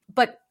men...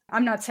 But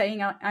I'm not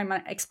saying I'm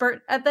an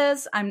expert at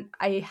this.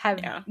 I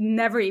have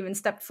never even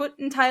stepped foot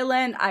in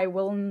Thailand. I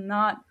will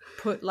not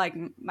put like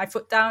my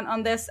foot down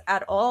on this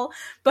at all.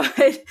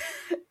 But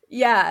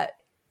yeah,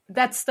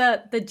 that's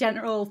the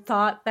general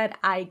thought that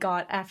I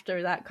got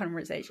after that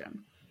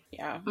conversation.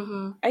 Yeah.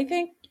 I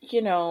think,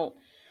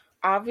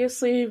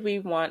 obviously we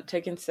want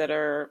to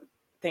consider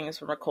things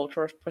from a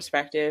cultural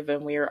perspective,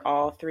 and we are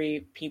all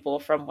three people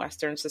from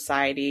Western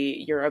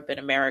society, Europe and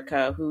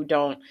America, who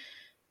don't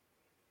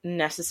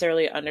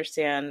necessarily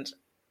understand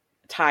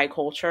Thai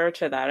culture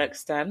to that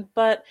extent,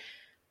 but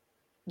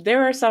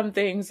there are some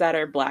things that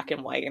are black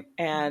and white,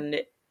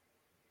 and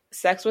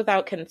sex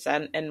without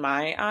consent, in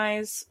my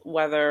eyes,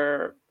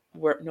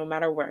 no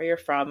matter where you're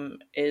from,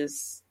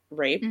 is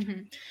rape.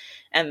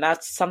 And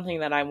that's something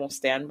that I will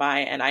stand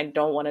by, and I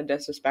don't want to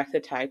disrespect the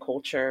Thai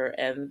culture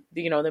and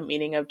the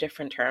meaning of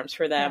different terms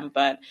for them,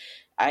 but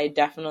I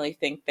definitely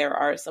think there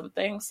are some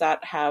things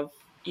that have,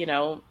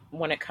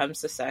 when it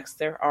comes to sex,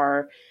 there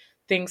are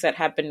things that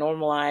have been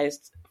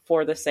normalized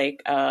for the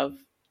sake of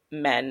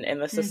men in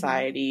the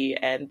society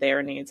and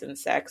their needs in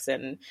sex,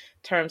 and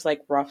terms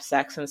like rough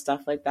sex and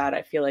stuff like that,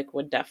 I feel like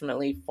would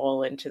definitely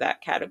fall into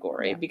that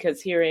category,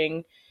 because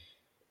hearing,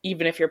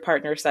 even if your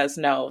partner says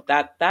no,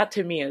 that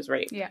to me is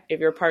rape. If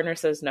your partner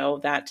says no,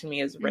 that to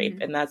me is rape.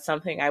 And that's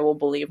something I will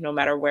believe no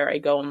matter where I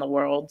go in the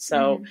world.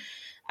 So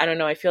I don't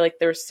know. I feel like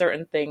there's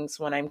certain things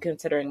when I'm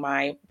considering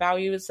my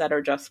values that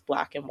are just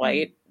black and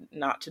white,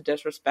 not to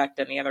disrespect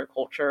any other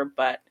culture.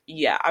 But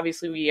yeah,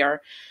 obviously we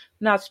are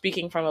not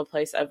speaking from a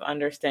place of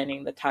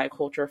understanding the Thai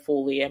culture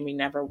fully, and we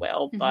never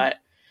will. But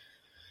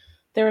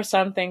there are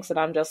some things that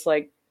I'm just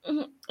like,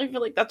 I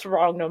feel like that's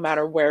wrong no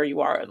matter where you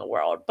are in the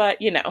world.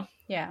 But,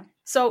 Yeah.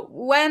 So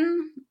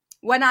when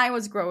I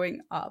was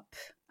growing up,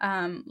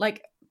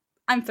 like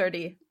I'm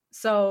 30.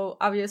 So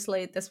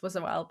obviously this was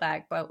a while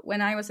back, but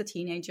when I was a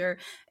teenager,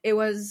 it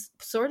was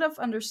sort of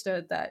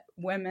understood that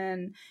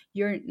women,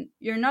 you're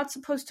not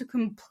supposed to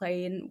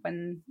complain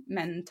when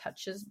men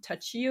touch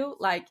you.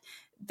 Like,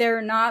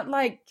 they're not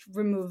like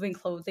removing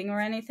clothing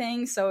or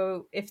anything.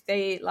 So if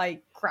they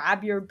like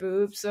grab your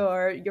boobs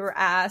or your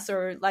ass,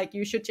 or like,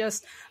 you should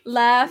just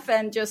laugh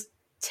and just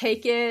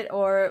take it,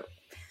 or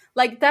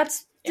like,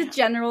 that's the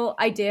general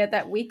idea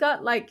that we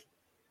got like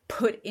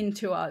put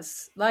into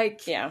us.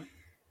 Like,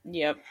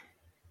 Yep.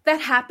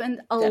 That happened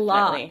a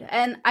lot.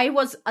 And I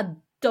was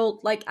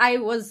adult, like I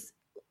was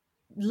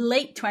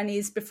late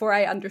 20s before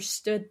I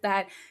understood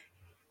that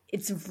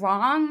it's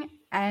wrong,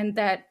 and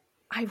that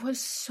I was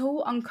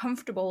so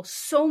uncomfortable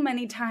so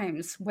many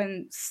times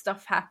when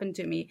stuff happened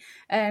to me.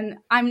 And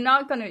I'm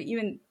not going to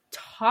even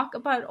talk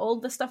about all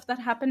the stuff that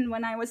happened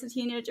when I was a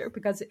teenager,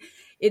 because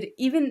it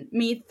even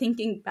me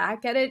thinking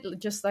back at it,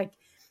 just like,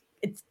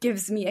 it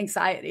gives me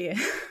anxiety.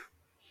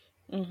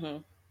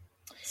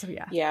 So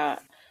yeah,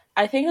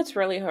 I think it's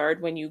really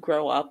hard when you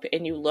grow up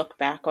and you look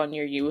back on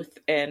your youth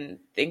and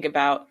think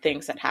about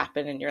things that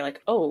happened, and you're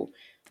like, oh,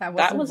 that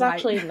was right.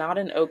 Actually not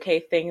an okay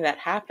thing that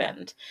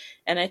happened.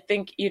 And I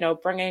think,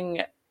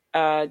 bringing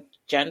a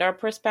gender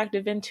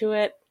perspective into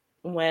it,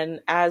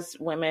 when as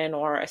women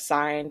or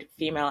assigned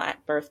female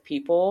at birth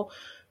people.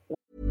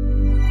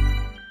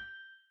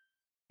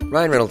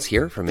 Ryan Reynolds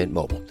here from Mint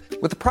Mobile.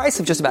 With the price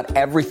of just about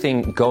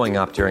everything going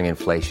up during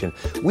inflation,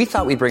 we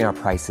thought we'd bring our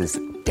prices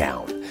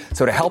down.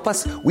 So to help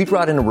us, we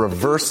brought in a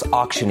reverse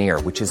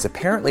auctioneer, which is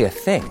apparently a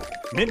thing.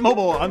 Mint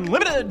Mobile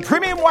Unlimited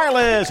Premium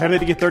Wireless. How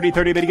to get 30,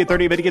 30, bit to get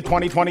 30, bit to get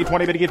 20, 20,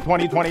 20, bit to get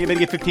 20, 20, bit to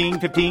get 15,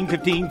 15,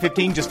 15,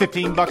 15, just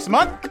 $15 a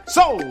month?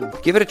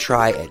 Sold! Give it a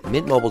try at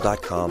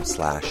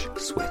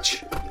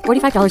mintmobile.com/switch.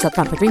 $45 up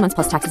front for 3 months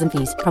plus taxes and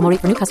fees. Promo rate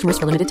for new customers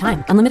for limited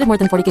time. Unlimited more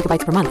than 40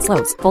 gigabytes per month.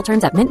 Slows full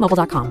terms at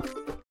mintmobile.com.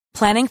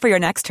 Planning for your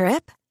next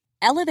trip?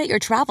 Elevate your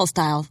travel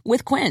style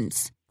with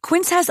Quince.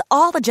 Quince has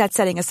all the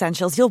jet-setting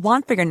essentials you'll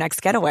want for your next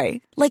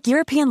getaway, like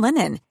European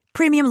linen,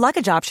 premium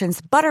luggage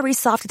options, buttery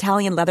soft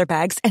Italian leather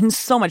bags, and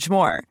so much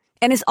more.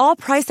 And is all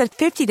priced at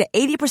 50 to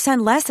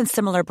 80% less than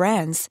similar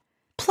brands.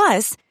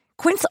 Plus,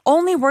 Quince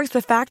only works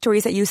with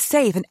factories that use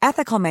safe and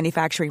ethical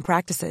manufacturing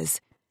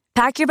practices.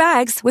 Pack your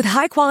bags with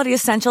high-quality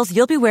essentials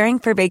you'll be wearing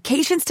for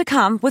vacations to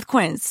come with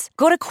Quince.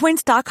 Go to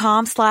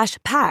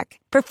quince.com/pack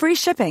for free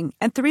shipping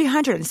and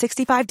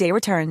 365-day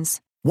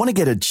returns. Want to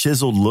get a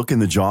chiseled look in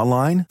the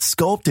jawline?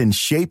 Sculpt and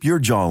shape your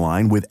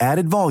jawline with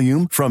added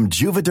volume from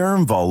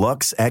Juvederm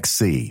Volux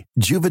XC.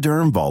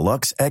 Juvederm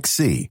Volux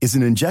XC is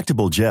an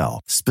injectable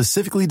gel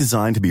specifically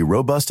designed to be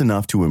robust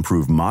enough to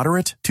improve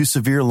moderate to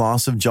severe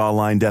loss of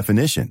jawline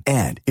definition.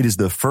 And it is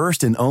the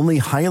first and only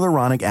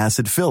hyaluronic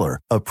acid filler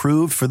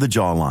approved for the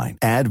jawline.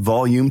 Add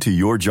volume to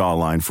your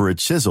jawline for a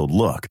chiseled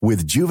look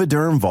with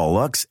Juvederm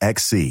Volux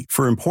XC.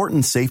 For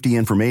important safety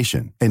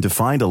information and to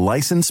find a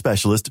licensed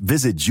specialist,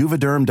 visit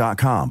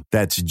Juvederm.com.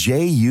 That's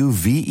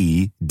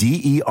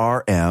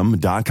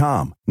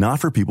Juvederm.com. Not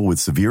for people with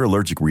severe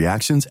allergic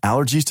reactions,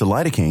 allergies to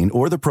lidocaine,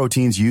 or the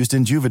proteins used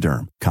in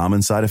Juvederm.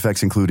 Common side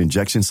effects include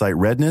injection site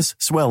redness,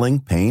 swelling,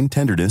 pain,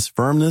 tenderness,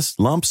 firmness,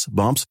 lumps,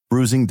 bumps,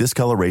 bruising,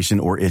 discoloration,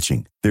 or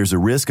itching. There's a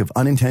risk of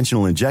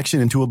unintentional injection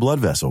into a blood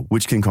vessel,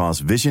 which can cause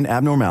vision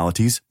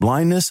abnormalities,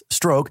 blindness,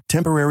 stroke,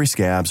 temporary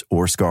scabs,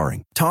 or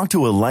scarring. Talk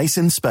to a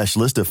licensed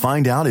specialist to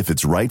find out if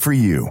it's right for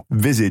you.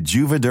 Visit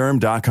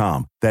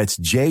Juvederm.com. That's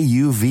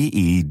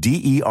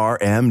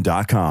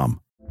Juvederm.com.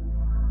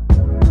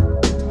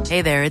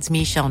 Hey there, it's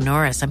Michelle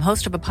Norris. I'm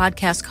host of a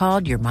podcast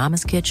called Your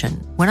Mama's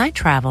Kitchen. When I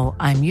travel,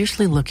 I'm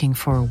usually looking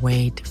for a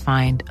way to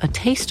find a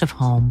taste of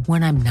home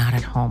when I'm not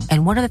at home.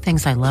 And one of the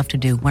things I love to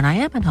do when I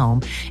am at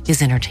home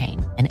is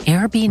entertain. And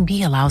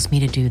Airbnb allows me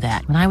to do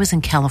that. When I was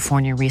in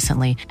California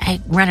recently, I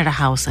rented a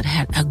house that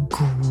had a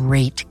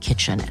great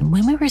kitchen. And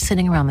when we were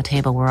sitting around the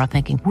table, we're all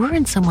thinking, we're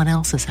in someone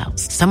else's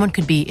house. Someone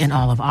could be in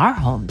all of our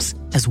homes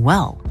as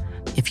well.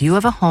 If you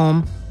have a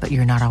home, but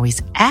you're not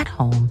always at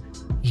home,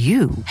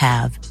 you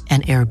have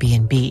an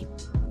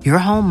Airbnb. Your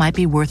home might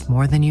be worth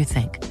more than you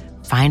think.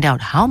 Find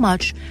out how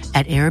much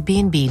at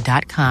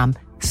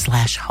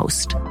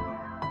airbnb.com/host.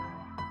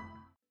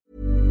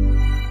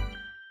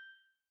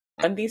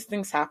 When these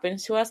things happen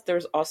to us,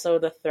 there's also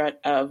the threat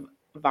of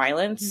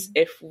violence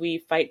if we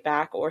fight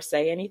back or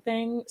say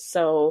anything.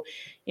 So,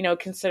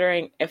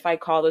 considering if I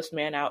call this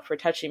man out for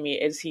touching me,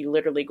 is he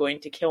literally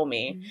going to kill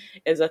me,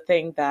 is a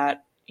thing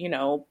that,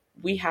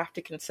 we have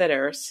to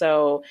consider.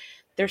 So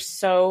there's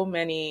so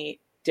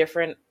many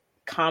different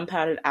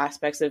compounded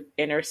aspects of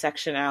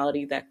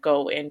intersectionality that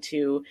go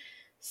into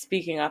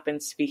speaking up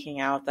and speaking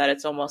out that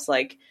it's almost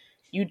like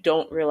you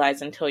don't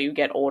realize until you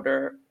get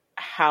older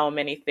how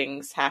many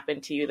things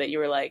happen to you that you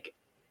were like,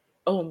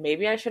 oh,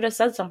 maybe I should have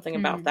said something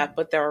about that.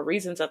 But there are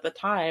reasons at the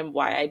time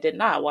why I did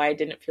not, why I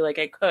didn't feel like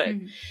I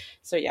could.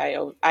 So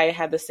yeah, I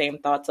had the same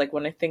thoughts. Like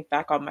when I think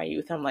back on my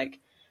youth, I'm like,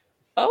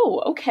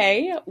 oh,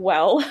 okay,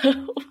 well,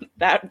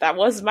 that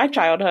was my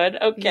childhood.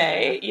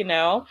 Okay,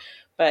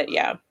 but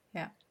yeah.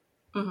 Yeah.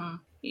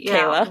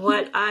 Kayla.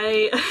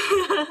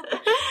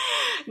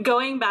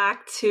 Going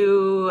back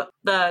to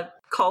the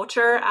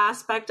culture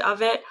aspect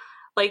of it,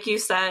 like you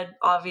said,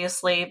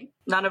 obviously,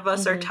 none of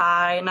us are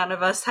Thai. None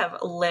of us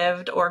have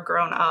lived or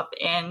grown up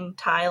in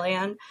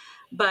Thailand.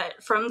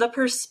 But from the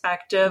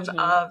perspective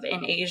of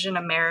an Asian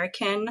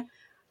American,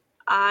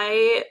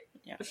 I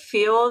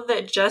feel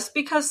that just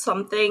because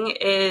something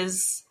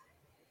is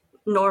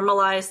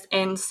normalized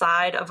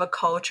inside of a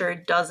culture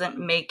doesn't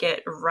make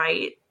it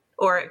right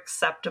or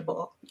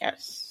acceptable.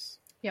 Yes.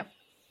 Yep.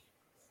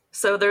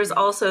 So there's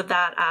also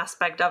that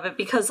aspect of it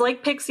because,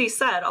 like Pixie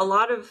said, a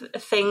lot of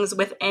things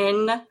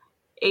within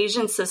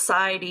Asian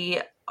society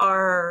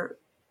are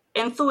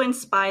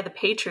influenced by the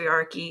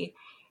patriarchy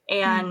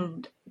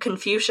and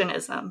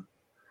Confucianism.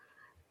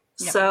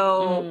 Yep.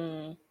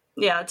 So,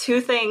 yeah,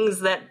 two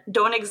things that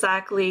don't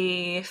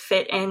exactly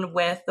fit in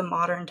with the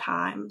modern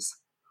times.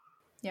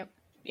 Yep.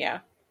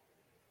 Yeah.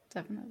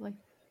 Definitely.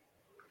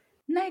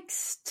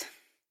 Next.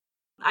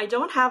 I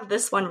don't have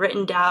this one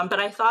written down, but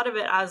I thought of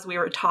it as we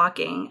were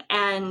talking.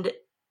 And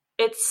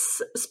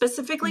it's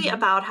specifically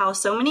about how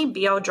so many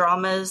BL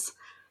dramas,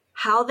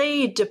 how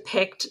they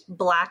depict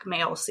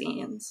blackmail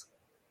scenes.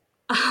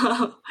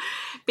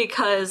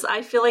 Because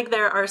I feel like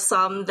there are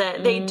some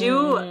that they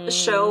do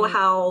show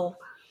how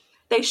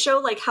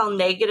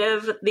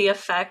negative the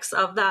effects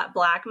of that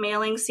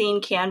blackmailing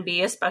scene can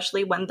be,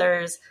 especially when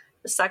there's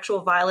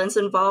sexual violence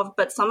involved.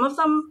 But some of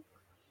them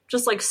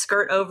just like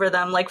skirt over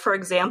them. Like, for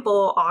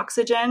example,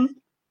 Oxygen.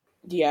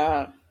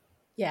 Yeah.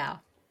 Yeah.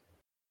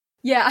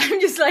 Yeah, I'm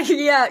just like,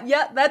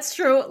 yeah, that's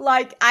true.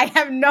 Like, I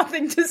have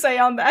nothing to say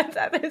on that.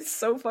 That is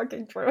so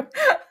fucking true.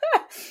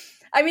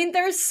 I mean,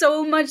 there's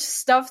so much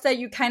stuff that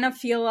you kind of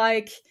feel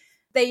like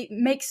they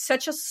make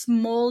such a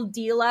small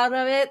deal out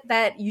of it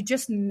that you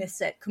just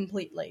miss it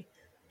completely.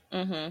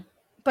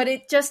 But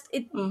it's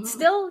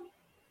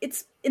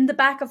in the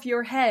back of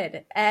your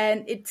head,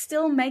 and it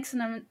still makes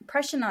an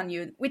impression on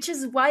you, which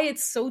is why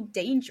it's so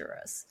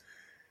dangerous,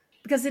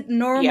 because it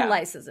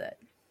normalizes it.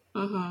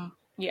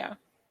 Yeah.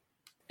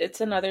 It's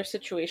another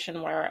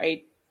situation where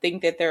I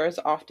think that there is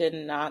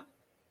often not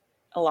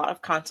a lot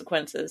of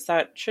consequences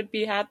that should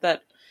be had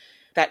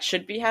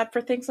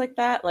for things like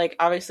that. Like,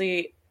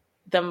 obviously,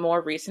 the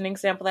more recent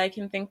example that I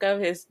can think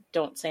of is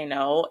Don't Say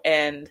No.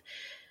 And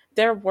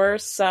there were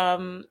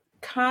some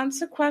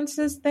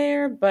consequences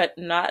there, but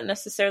not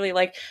necessarily.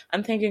 Like,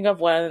 I'm thinking of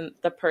when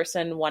the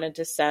person wanted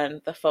to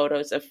send the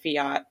photos of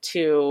Fiat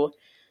to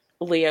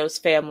Leo's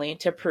family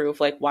to prove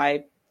like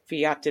why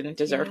Fiat didn't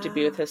deserve to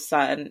be with his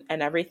son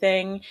and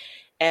everything.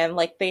 And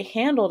like they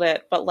handled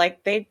it, but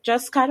like they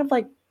just kind of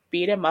like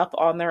beat him up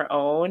on their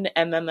own.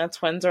 And then the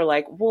twins are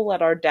like, we'll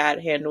let our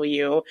dad handle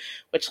you,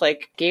 which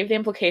like gave the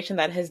implication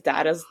that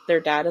their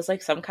dad is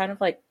like some kind of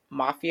like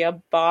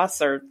mafia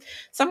boss or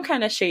some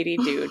kind of shady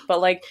dude.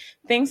 But like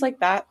things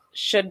like that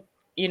should,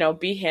 you know,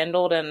 be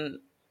handled in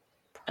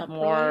a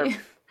more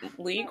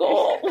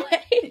legal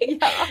way.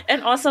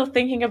 And also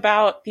thinking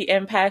about the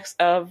impacts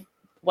of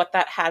what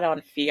that had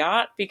on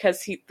Fiat,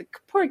 because the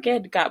poor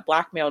kid got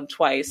blackmailed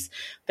twice.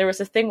 There was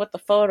a thing with the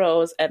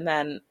photos, and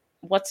then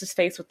what's his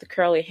face with the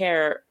curly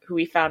hair, who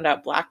we found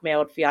out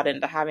blackmailed Fiat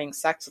into having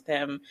sex with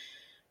him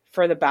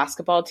for the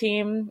basketball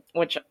team,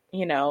 which,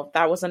 you know,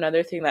 that was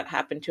another thing that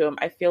happened to him.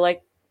 I feel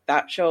like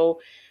that show,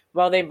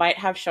 while they might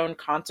have shown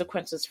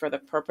consequences for the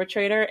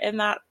perpetrator in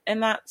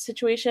that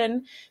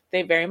situation,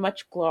 they very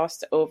much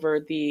glossed over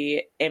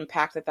the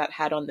impact that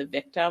had on the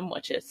victim,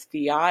 which is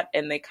Fiat,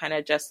 and they kind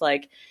of just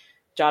like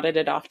jotted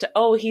it off to,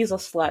 oh, he's a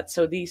slut,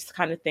 so these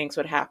kind of things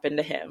would happen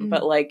to him.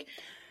 But like,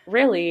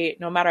 really,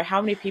 no matter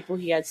how many people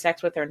he had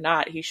sex with or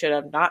not, he should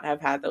have not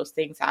have had those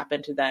things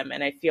happen to them.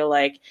 And I feel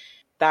like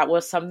that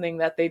was something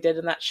that they did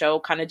in that show,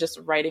 kind of just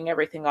writing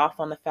everything off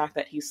on the fact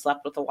that he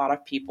slept with a lot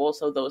of people,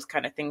 so those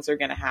kind of things are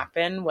going to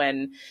happen,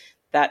 when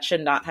that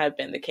should not have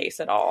been the case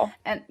at all.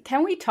 And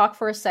can we talk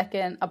for a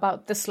second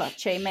about the slut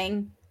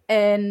shaming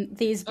in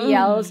these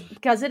BLs?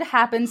 Because it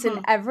happens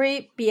in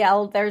every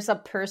BL. There's a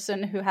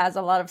person who has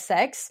a lot of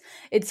sex.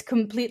 It's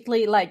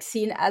completely like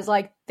seen as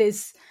like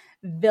this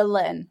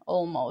villain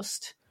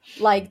almost.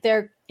 Like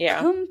they're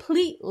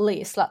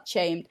completely slut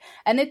shamed,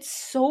 and it's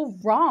so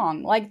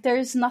wrong. Like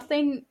there's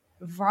nothing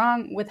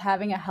wrong with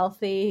having a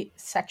healthy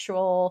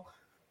sexual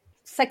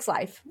sex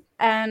life,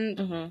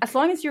 and as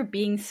long as you're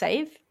being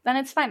safe, then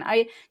it's fine.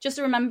 I just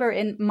remember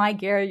in My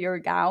Gear, Your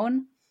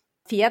Gown,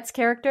 Fiat's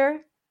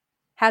character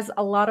has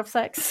a lot of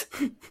sex.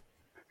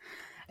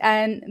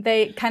 And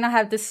they kind of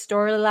have this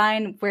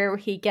storyline where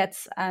he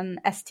gets an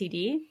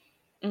STD.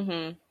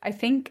 I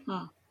think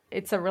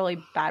it's a really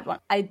bad one.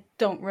 I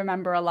don't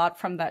remember a lot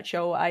from that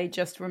show. I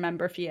just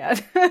remember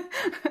Fiat.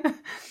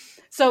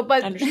 So,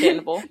 but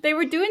understandable. They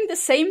were doing the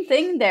same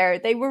thing there.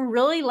 They were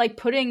really like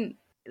putting,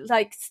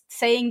 like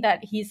saying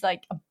that he's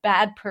like a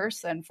bad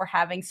person for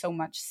having so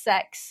much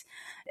sex,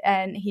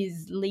 and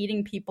he's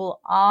leading people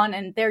on,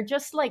 and they're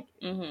just like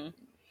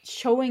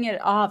showing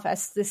it off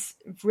as this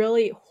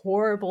really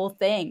horrible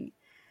thing.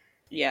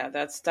 Yeah,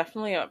 that's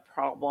definitely a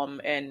problem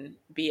in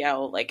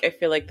BL. Like, I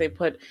feel like they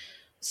put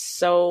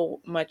so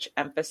much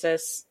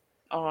emphasis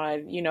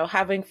on, you know,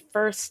 having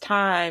first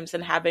times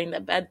and having the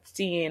bed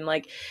scene,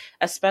 like,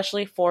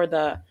 especially for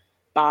the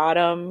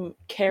bottom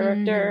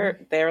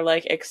character, they're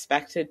like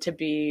expected to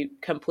be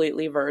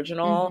completely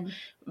virginal.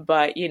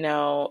 But, you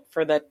know,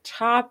 for the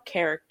top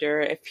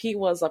character, if he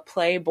was a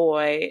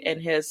playboy in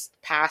his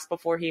past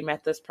before he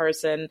met this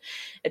person,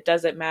 it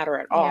doesn't matter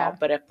at all.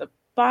 But if the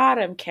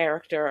bottom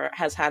character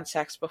has had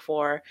sex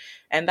before,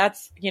 and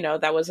that's, you know,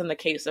 that was in the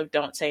case of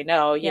Don't Say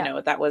No, you know,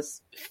 that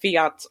was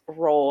Fiat's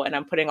role, and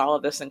I'm putting all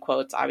of this in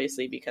quotes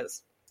obviously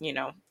because, you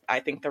know, I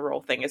think the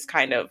role thing is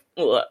kind of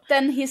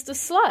then he's the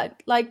slut,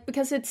 like,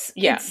 because he's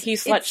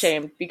slut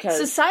shamed because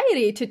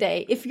society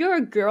today. If you're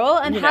a girl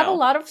and have a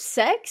lot of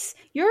sex,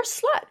 you're a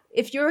slut.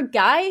 If you're a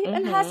guy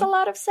and has a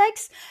lot of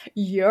sex,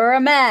 you're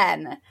a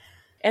man.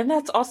 And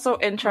that's also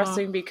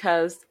interesting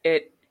because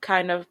it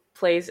kind of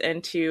plays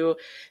into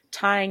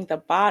tying the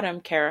bottom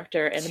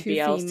character in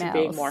BLs to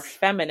being more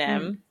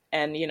feminine.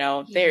 And, you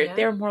know,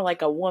 they're more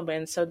like a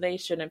woman, so they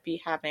shouldn't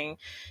be having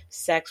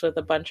sex with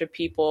a bunch of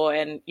people.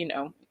 And, you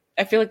know,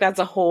 I feel like that's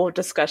a whole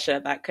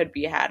discussion that could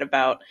be had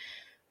about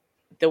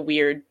the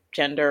weird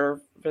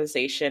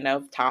genderization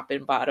of top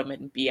and bottom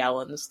and BL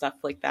and stuff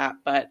like that.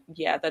 But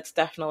yeah, that's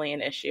definitely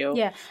an issue.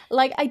 Yeah,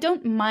 like, I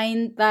don't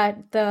mind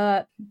that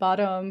the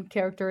bottom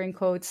character in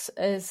quotes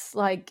is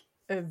like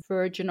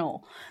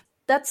virginal.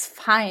 That's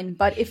fine.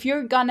 But if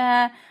you're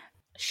gonna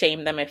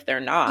shame them if they're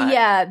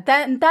not,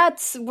 then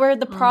that's where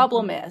the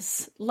problem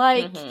is.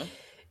 Like,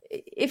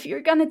 if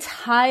you're gonna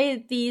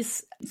tie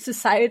these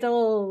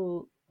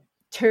societal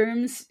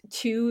terms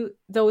to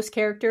those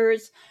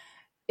characters,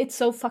 it's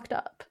so fucked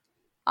up,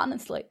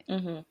 honestly.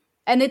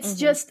 And it's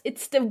just,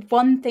 it's the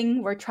one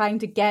thing we're trying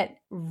to get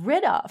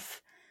rid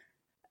of.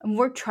 And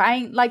we're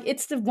trying, like,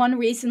 it's the one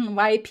reason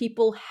why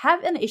people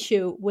have an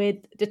issue with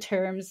the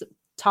terms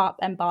top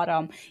and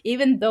bottom,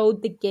 even though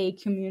the gay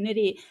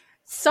community,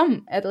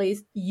 some at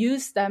least,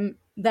 use them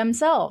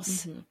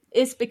themselves,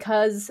 is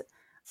because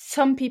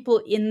some people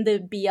in the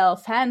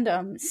BL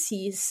fandom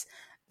sees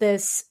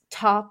this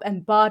top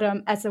and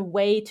bottom as a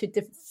way to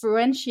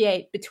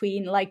differentiate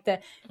between, like, the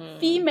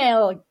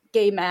female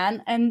gay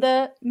man and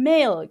the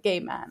male gay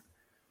man.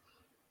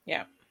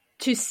 Yeah.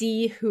 To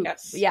see who,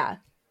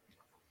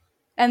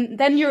 and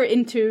then you're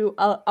into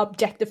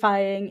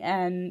objectifying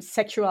and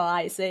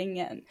sexualizing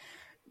and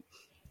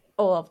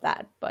all of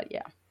that. But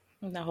yeah,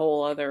 and the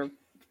whole other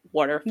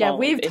waterfall. Yeah,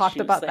 we've talked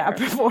about that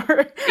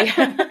before.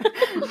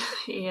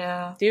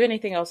 Yeah. Do you have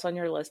anything else on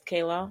your list,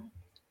 Kayla?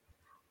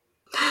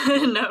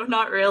 No,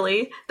 not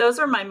really. Those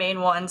are my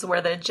main ones,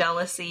 were the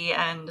jealousy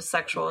and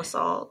sexual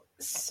assault.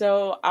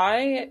 So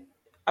I,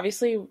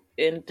 obviously,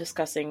 in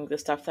discussing the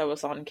stuff that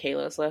was on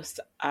Kayla's list,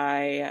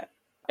 I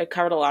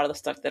covered a lot of the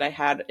stuff that I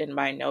had in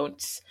my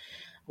notes.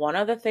 One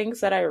of the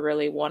things that I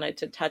really wanted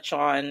to touch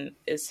on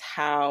is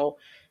how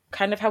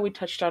we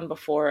touched on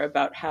before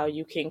about how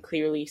you can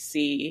clearly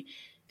see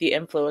the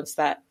influence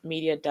that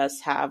media does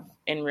have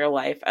in real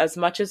life. As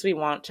much as we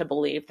want to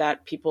believe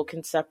that people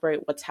can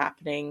separate what's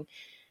happening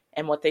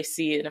and what they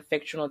see in a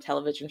fictional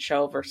television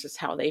show versus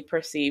how they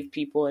perceive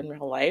people in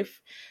real life,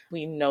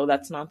 we know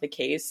that's not the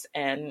case.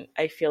 And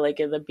I feel like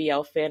in the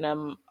BL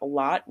fandom a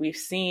lot, we've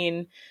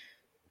seen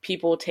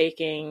people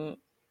taking,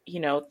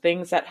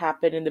 things that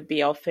happen in the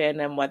BL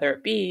fandom, whether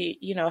it be,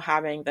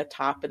 having the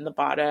top and the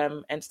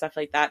bottom and stuff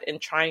like that, and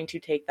trying to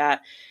take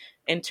that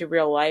into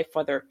real life,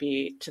 whether it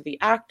be to the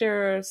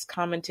actors,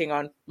 commenting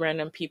on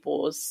random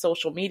people's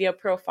social media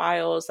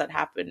profiles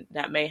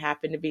that may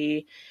happen to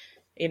be,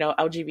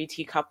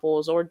 LGBT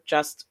couples, or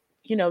just,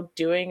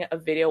 doing a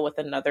video with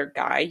another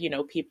guy.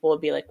 People will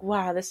be like,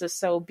 wow, this is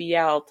so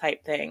BL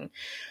type thing.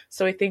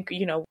 So I think,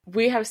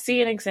 we have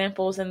seen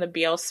examples in the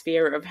BL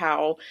sphere of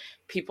how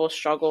people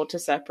struggle to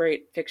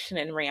separate fiction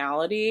and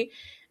reality.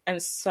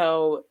 And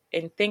so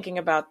in thinking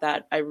about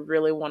that, I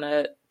really want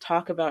to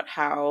talk about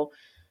how,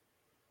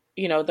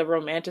 the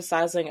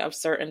romanticizing of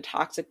certain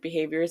toxic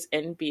behaviors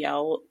in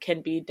BL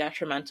can be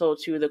detrimental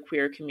to the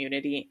queer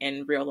community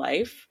in real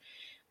life,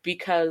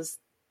 because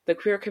the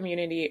queer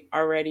community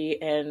already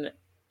in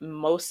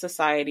most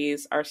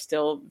societies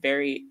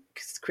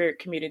queer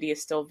community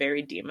is still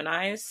very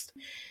demonized.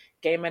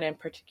 Gay men in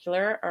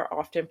particular are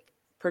often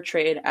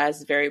portrayed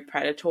as very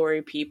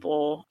predatory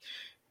people.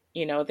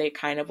 They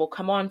kind of will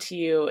come on to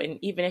you, and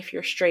even if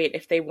you're straight,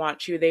 if they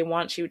want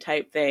you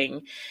type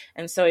thing.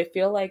 And so I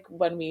feel like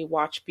when we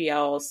watch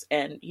BLs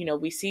and,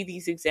 we see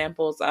these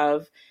examples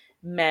of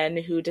men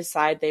who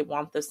decide they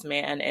want this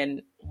man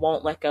and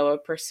won't let go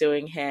of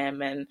pursuing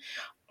him, and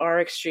are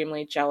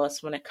extremely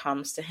jealous when it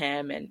comes to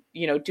him, and,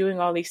 doing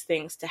all these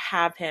things to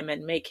have him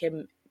and make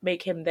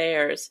him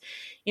theirs,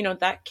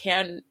 that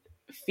can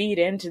feed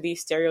into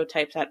these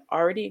stereotypes that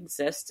already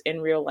exist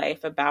in real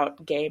life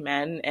about gay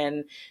men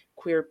and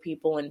queer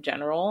people in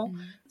general.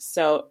 Mm-hmm.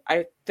 So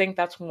I think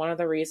that's one of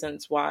the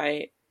reasons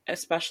why,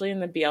 especially in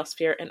the BL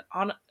sphere, and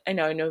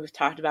I know we've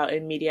talked about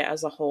in media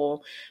as a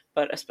whole,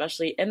 but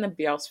especially in the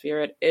BL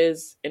sphere, it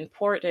is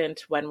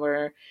important when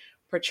we're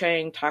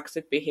portraying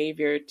toxic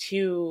behavior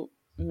to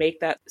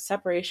make that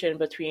separation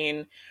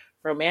between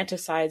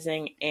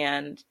romanticizing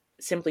and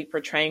simply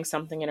portraying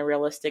something in a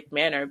realistic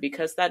manner,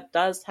 because that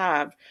does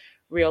have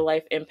real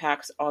life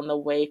impacts on the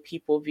way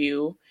people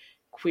view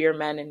queer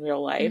men in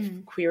real life,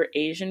 mm-hmm. queer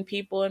Asian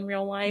people in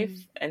real life.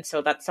 Mm-hmm. And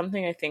so that's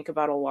something I think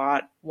about a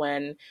lot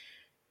when,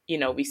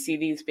 we see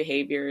these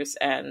behaviors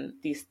and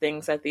these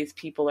things that these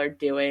people are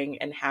doing,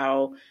 and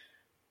how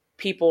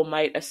people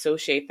might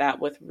associate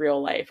that with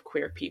real life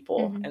queer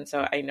people. Mm-hmm. And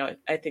so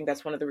I think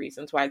that's one of the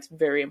reasons why it's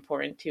very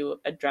important to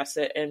address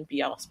it in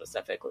BL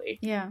specifically.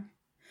 Yeah.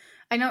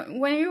 I know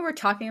when you were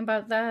talking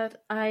about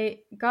that, I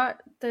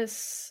got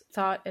this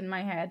thought in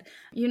my head.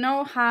 You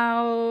know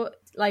how,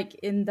 like,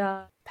 in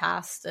the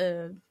past,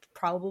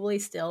 probably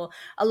still,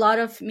 a lot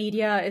of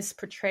media is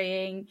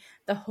portraying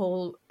the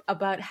whole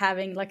about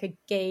having like a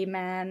gay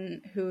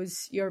man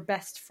who's your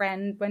best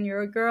friend when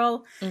you're a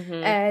girl, mm-hmm.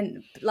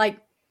 and like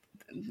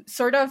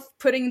sort of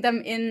putting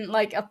them in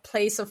like a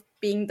place of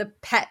being the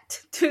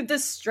pet to the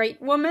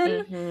straight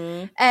woman,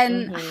 mm-hmm.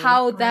 and mm-hmm.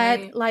 how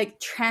that like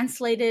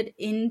translated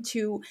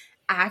into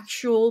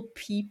actual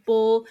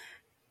people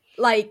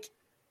like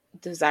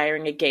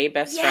desiring a gay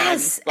best friend.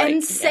 Yes, like,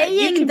 and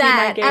saying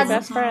that as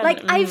best friend. Like,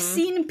 mm-hmm. I've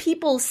seen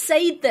people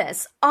say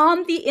this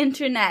on the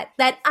internet,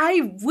 that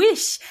I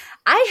wish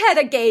I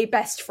had a gay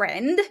best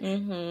friend.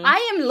 Mm-hmm.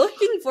 I am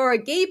looking for a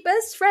gay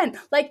best friend.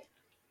 Like,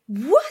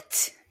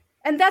 what?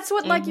 And that's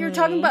what like mm-hmm. you're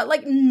talking about,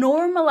 like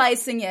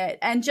normalizing it,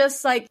 and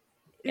just like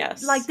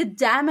yes. like the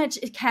damage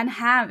it can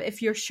have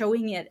if you're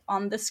showing it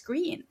on the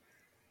screen.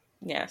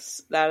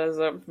 Yes, that is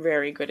a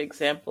very good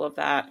example of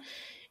that.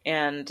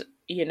 And,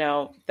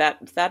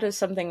 that is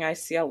something I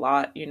see a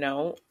lot,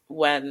 and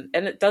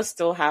it does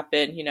still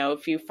happen,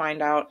 if you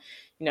find out,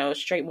 a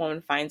straight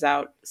woman finds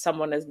out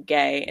someone is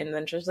gay, and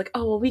then she's like,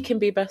 oh, well, we can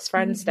be best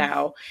friends mm-hmm.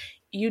 now.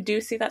 You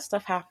do see that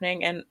stuff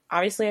happening. And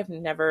obviously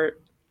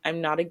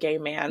I'm not a gay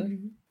man.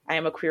 Mm-hmm. I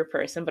am a queer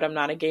person, but I'm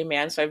not a gay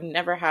man. So I've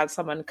never had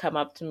someone come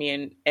up to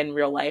me in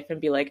real life and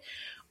be like,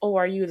 oh,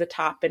 are you the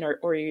top or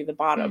are you the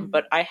bottom? Mm.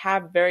 But I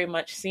have very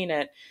much seen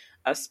it,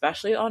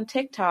 especially on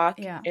TikTok,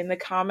 in the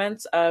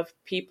comments of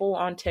people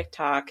on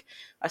TikTok,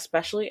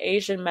 especially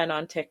Asian men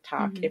on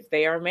TikTok. Mm-hmm. If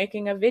they are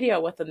making a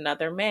video with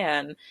another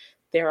man,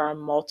 there are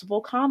multiple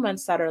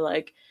comments that are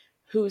like,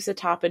 who's the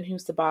top and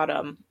who's the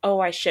bottom. Oh,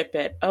 I ship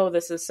it. Oh,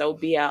 this is so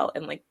BL.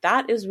 And like,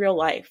 that is real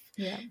life.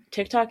 Yeah.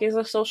 TikTok is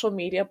a social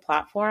media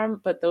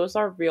platform, but those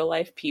are real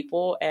life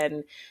people.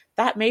 And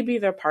that may be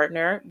their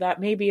partner.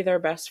 That may be their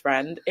best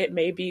friend. It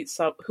may be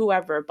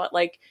whoever, but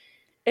like,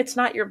 it's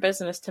not your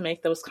business to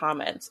make those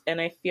comments.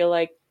 And I feel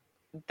like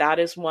that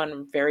is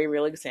one very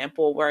real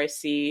example where I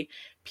see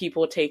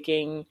people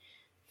taking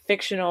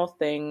fictional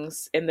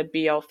things in the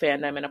BL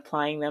fandom and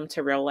applying them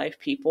to real life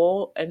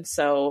people. And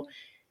so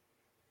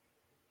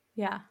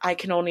yeah, I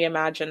can only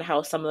imagine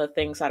how some of the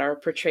things that are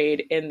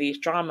portrayed in these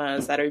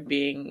dramas that are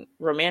being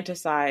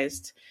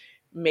romanticized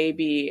may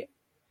be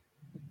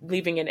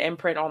leaving an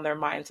imprint on their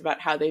minds about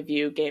how they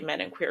view gay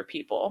men and queer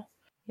people.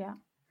 Yeah.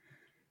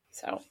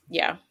 So,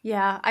 yeah.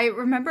 Yeah, I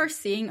remember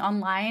seeing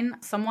online,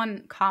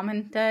 someone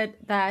commented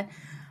that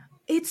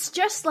it's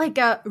just like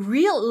a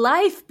real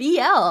life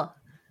BL.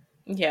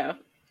 Yeah.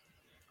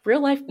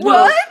 Real life?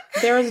 What?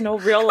 No, there is no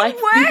real life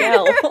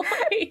BL.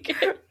 Like,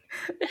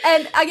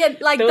 and again,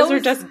 like those are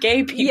just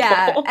gay people.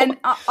 Yeah, and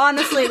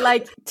honestly,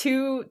 like,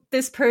 to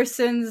this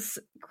person's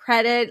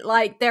credit,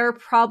 like, they're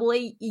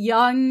probably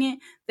young,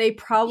 they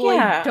probably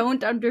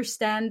don't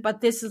understand,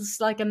 but this is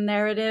like a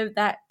narrative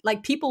that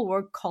like people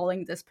were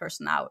calling this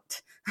person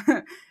out.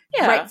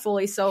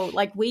 Rightfully so.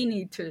 Like, we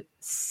need to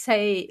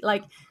say,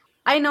 like,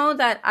 I know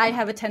that I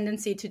have a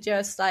tendency to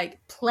just like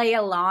play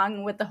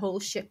along with the whole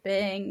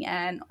shipping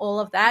and all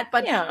of that,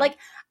 but like,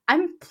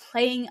 I'm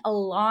playing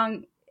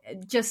along,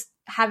 just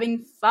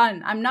having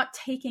fun. I'm not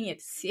taking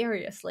it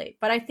seriously.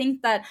 But I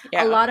think that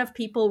a lot of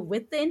people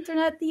with the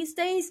internet these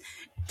days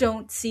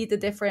don't see the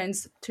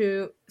difference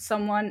to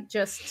someone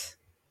just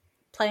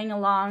playing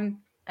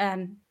along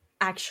and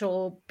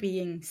actual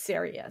being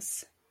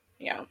serious.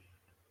 Yeah.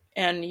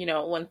 And, you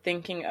know, when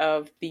thinking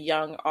of the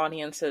young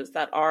audiences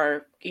that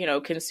are, you know,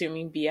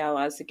 consuming BL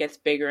as it gets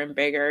bigger and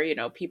bigger, you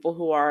know, people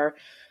who are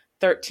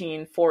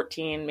 13,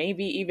 14,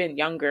 maybe even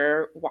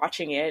younger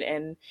watching it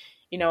and,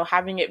 you know,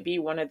 having it be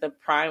one of the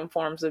prime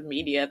forms of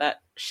media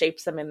that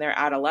shapes them in their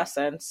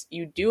adolescence,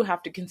 you do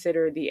have to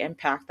consider the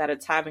impact that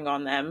it's having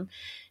on them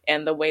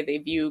and the way they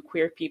view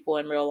queer people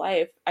in real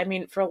life. I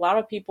mean, for a lot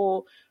of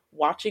people,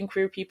 watching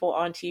queer people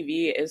on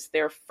TV is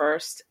their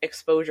first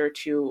exposure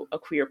to a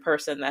queer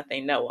person that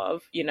they know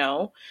of, you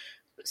know?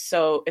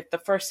 So if the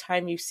first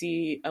time you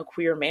see a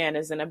queer man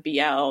is in a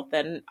BL,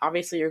 then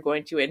obviously you're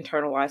going to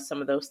internalize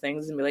some of those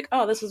things and be like,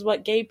 oh, this is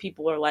what gay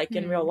people are like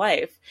in real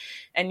life.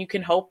 And you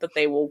can hope that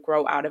they will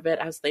grow out of it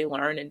as they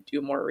learn and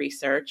do more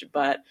research.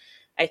 But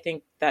I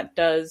think that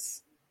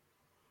does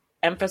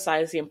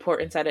emphasize the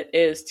importance that it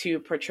is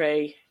to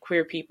portray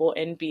queer people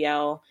in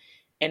BL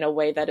in a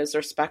way that is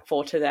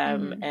respectful to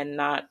them and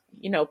not,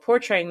 you know,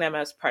 portraying them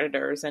as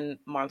predators and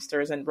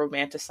monsters and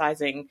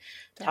romanticizing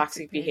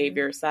toxic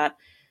behaviors that,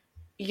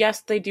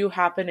 yes, they do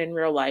happen in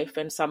real life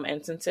in some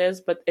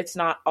instances, but it's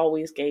not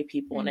always gay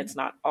people and it's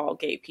not all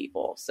gay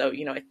people. So,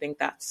 you know, I think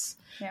that's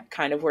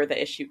kind of where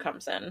the issue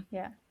comes in.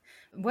 Yeah.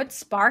 What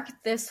sparked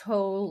this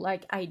whole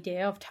like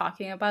idea of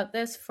talking about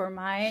this for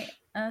my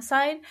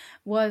side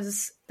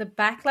was the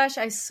backlash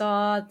I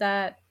saw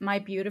that My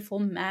Beautiful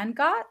Man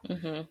got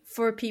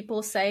for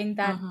people saying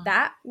that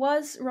that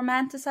was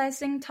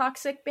romanticizing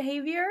toxic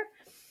behavior.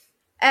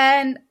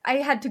 And I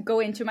had to go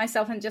into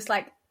myself and just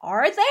like,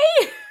 are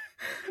they?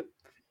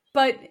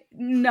 But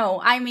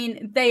no, I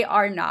mean, they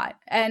are not.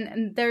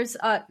 And there's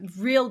a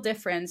real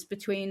difference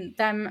between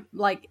them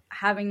like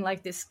having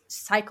like this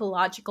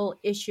psychological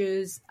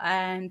issues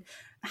and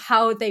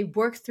how they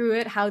work through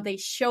it, how they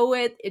show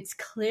it. It's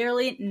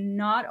clearly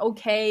not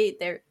okay.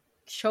 They're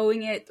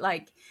showing it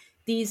like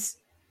these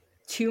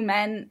two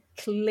men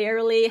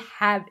clearly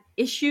have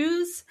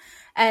issues,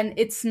 and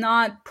it's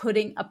not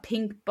putting a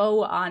pink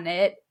bow on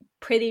it,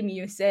 pretty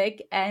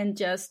music, and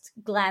just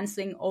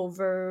glancing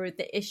over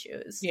the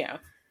issues. Yeah.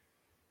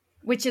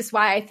 Which is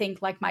why I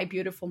think like My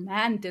Beautiful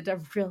Man did a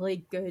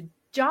really good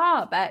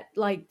job at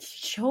like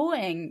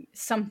showing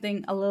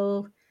something a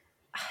little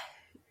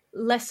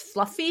less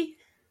fluffy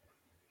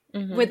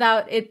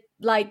without it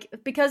like,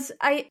 because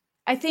I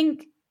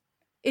think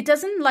it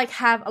doesn't like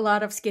have a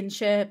lot of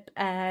skinship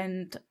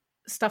and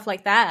stuff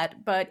like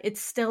that, but it's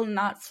still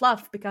not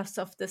fluff because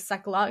of the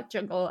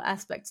psychological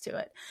aspects to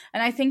it.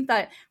 And I think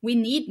that we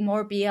need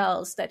more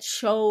BLs that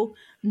show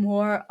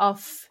more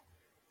of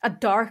a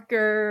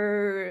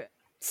darker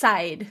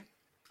side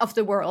of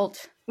the world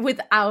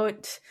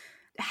without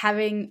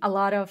having a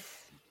lot of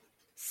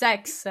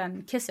sex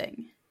and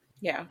kissing.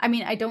 Yeah. I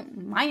mean, I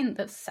don't mind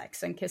the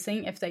sex and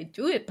kissing if they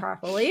do it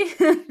properly.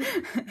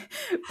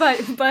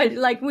 but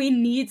like we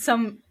need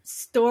some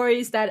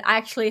stories that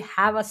actually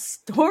have a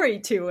story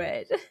to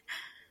it.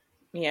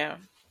 Yeah.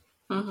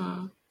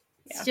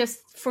 It's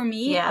just, for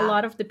me, a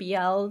lot of the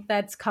BL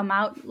that's come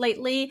out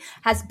lately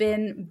has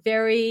been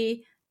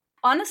very,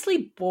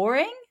 honestly,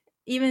 boring.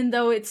 Even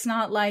though it's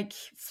not like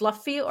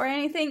fluffy or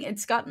anything,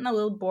 it's gotten a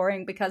little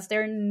boring because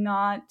they're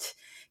not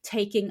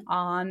taking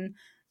on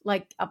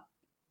like a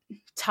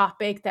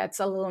topic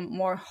that's a little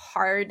more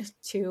hard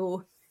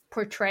to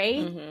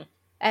portray.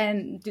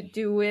 and to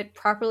do it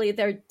properly,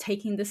 they're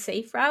taking the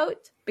safe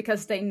route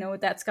because they know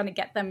that's going to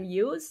get them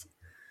views.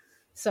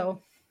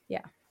 So,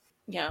 yeah.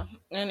 Yeah.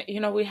 And,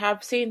 we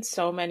have seen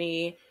so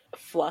many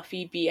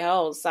fluffy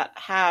BLs that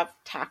have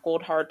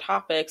tackled hard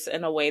topics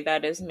in a way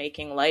that is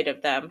making light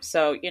of them.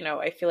 So,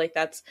 I feel like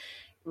that's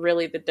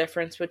really the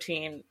difference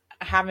between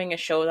having a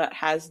show that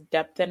has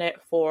depth in it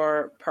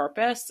for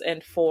purpose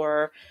and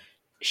for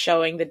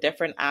showing the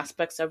different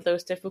aspects of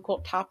those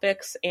difficult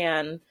topics,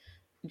 and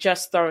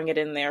just throwing it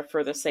in there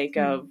for the sake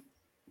of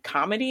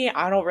comedy.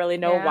 I don't really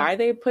know why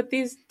they put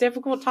these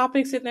difficult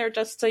topics in there,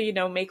 just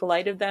to, make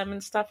light of them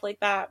and stuff like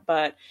that.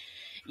 But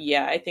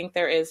yeah, I think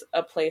there is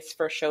a place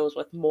for shows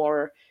with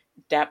more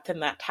depth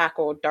and that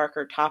tackle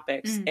darker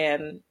topics,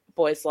 and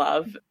boys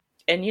love.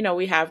 And,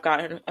 we have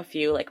gotten a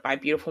few, like My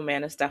Beautiful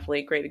Man is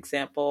definitely a great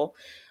example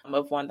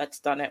of one that's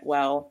done it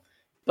well.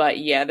 But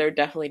yeah, there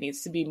definitely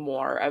needs to be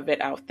more of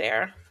it out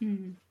there.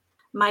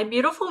 My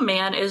Beautiful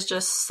Man is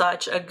just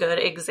such a good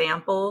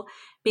example,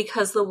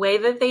 because the way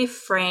that they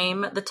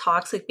frame the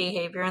toxic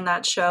behavior in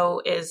that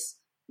show is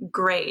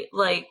great.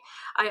 Like,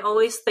 I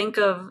always think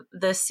of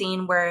the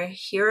scene where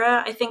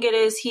Hira, I think it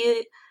is,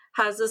 he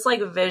has this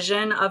like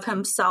vision of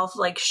himself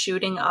like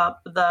shooting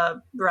up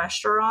the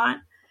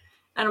restaurant.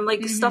 And I'm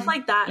like, stuff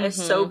like that is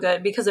so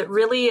good, because it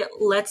really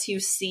lets you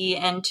see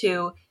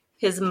into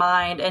his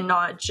mind and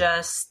not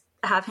just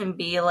have him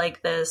be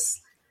like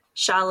this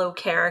shallow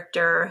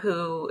character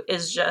who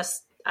is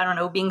just, I don't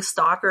know, being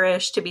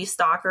stalkerish to be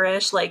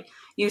stalkerish. Like,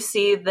 you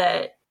see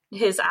that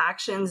his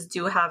actions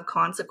do have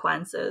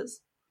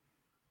consequences.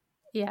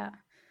 Yeah.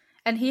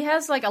 And he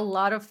has like a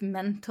lot of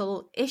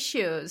mental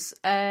issues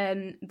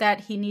and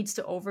that he needs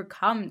to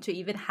overcome to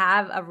even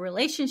have a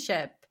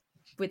relationship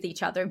with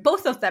each other.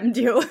 Both of them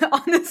do,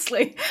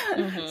 honestly.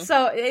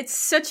 So it's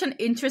such an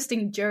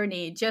interesting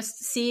journey,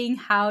 just seeing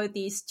how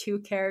these two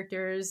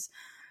characters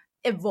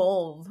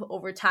evolve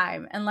over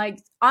time. And like,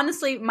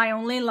 honestly, my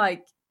only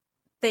like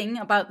thing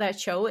about that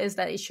show is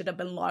that it should have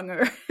been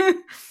longer.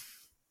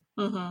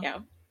 Yeah.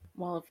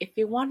 Well, if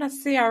you want to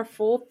see our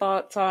full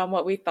thoughts on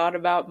what we thought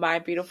about My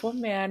Beautiful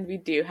Man, we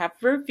do have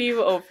a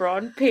review over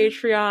on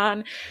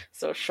Patreon.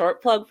 So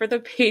short plug for the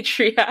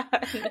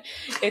Patreon.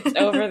 It's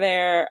over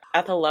there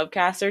at the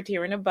Lovecaster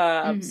tier and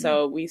above.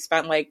 So we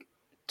spent like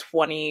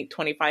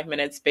 20-25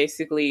 minutes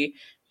basically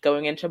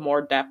going into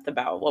more depth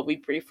about what we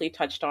briefly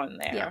touched on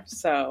there. Yeah.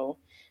 So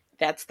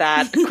that's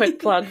that. A quick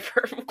plug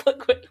for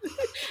quick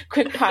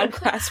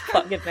podcast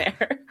plug in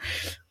there.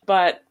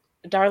 But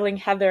darling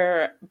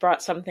Heather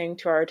brought something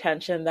to our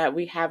attention that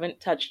we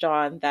haven't touched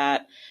on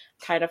that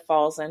kind of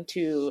falls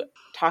into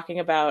talking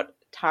about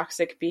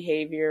toxic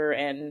behavior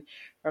and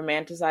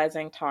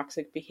romanticizing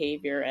toxic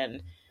behavior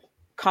and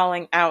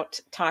calling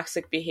out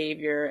toxic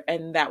behavior,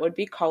 and that would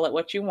be Call It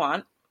What You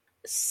Want.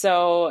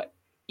 So,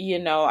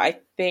 I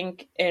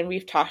think, and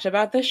we've talked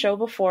about the show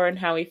before and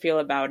how we feel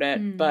about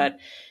it, but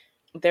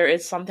there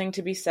is something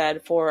to be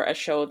said for a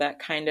show that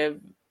kind of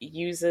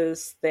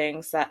uses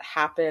things that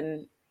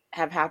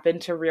have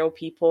happened to real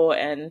people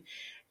and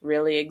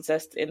really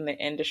exist in the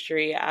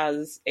industry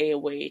as a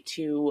way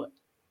to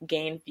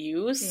gain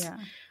views. Yeah.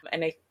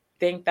 And I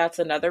think that's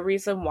another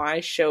reason why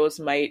shows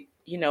might,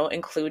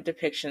 include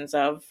depictions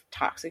of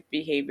toxic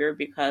behavior,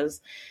 because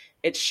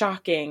it's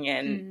shocking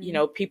and,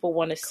 people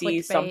want to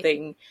see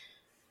something.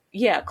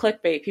 Yeah,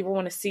 clickbait. People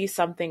want to see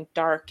something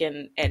dark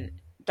and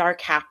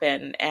dark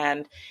happen.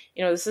 And,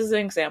 this is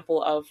an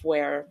example of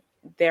where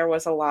there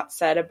was a lot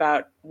said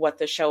about what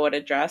the show would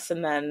address,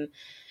 and then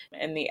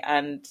in the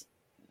end,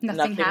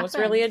 nothing was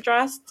really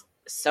addressed.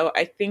 So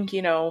I think,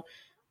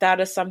 that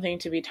is something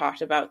to be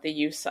talked about, the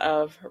use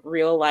of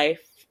real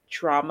life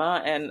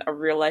trauma and a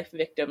real life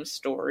victim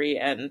story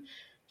and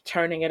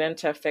turning it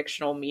into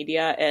fictional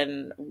media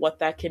and what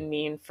that can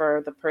mean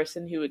for the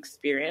person who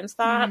experienced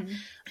that.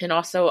 And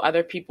also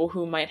other people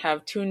who might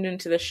have tuned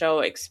into the show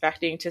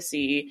expecting to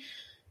see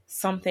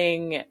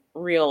something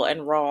real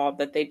and raw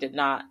that they did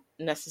not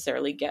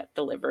necessarily get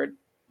delivered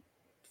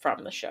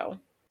from the show.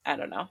 I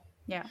don't know.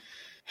 Yeah.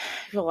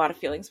 I have a lot of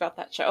feelings about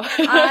that show.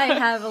 I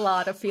have a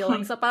lot of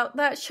feelings about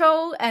that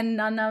show, and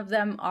none of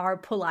them are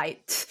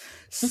polite.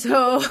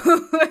 So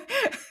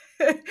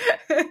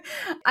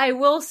I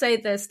will say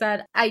this,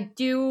 that I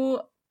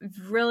do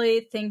really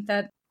think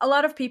that a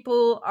lot of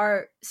people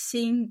are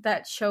seeing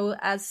that show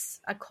as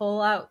a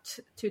call out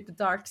to the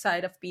dark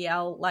side of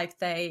BL, like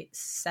they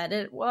said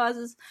it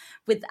was,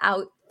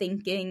 without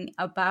thinking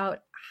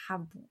about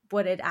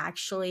what it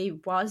actually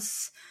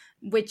was,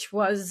 which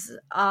was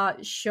a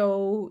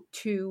show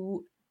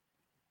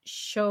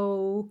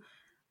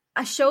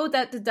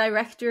that the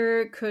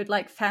director could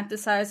like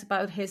fantasize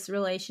about his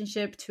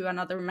relationship to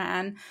another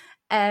man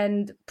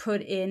and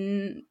put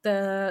in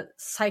the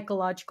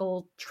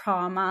psychological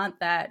trauma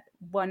that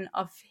one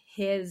of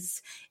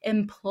his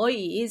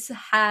employees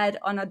had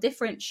on a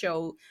different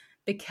show,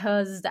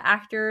 because the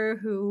actor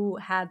who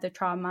had the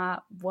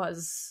trauma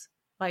was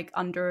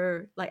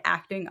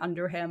acting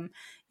under him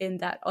in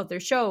that other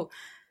show.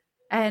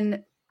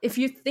 And if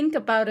you think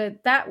about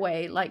it that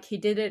way, like, he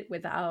did it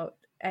without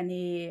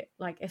any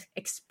like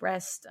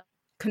expressed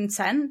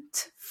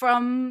consent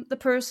from the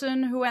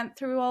person who went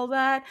through all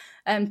that,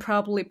 and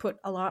probably put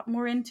a lot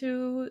more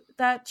into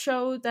that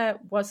show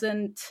that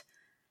wasn't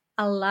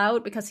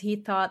allowed, because he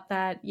thought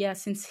that, yeah,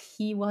 since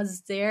he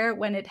was there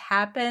when it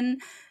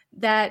happened,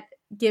 that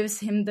gives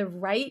him the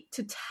right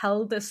to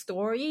tell the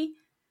story,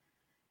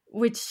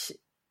 which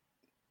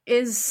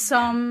is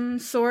some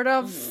sort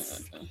of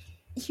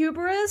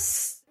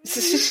hubris.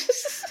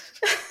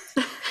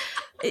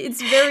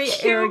 It's very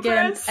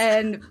arrogant,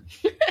 and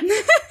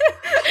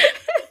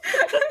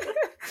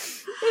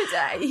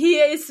he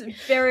is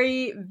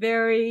very,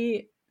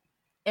 very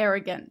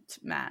arrogant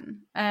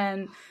man.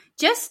 And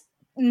just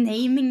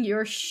naming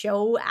your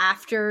show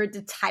after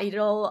the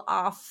title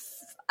of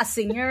a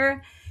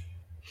singer,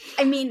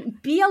 I mean,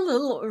 be a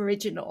little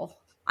original.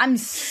 I'm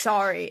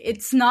sorry,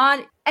 it's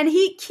not. And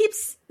he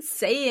keeps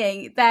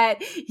saying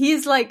that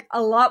he's like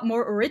a lot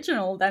more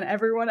original than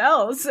everyone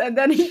else, and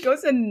then he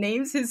goes and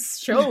names his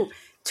show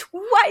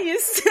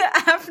twice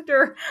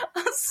after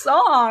a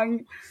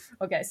song.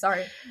 Okay,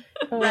 sorry.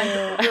 I'm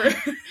done.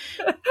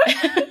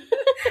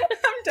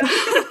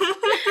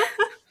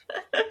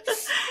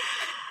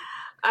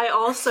 I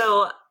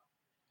also,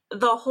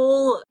 the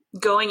whole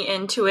going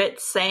into it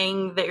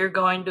saying that you're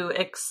going to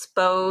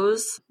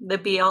expose the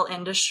BL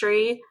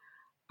industry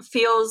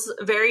feels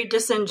very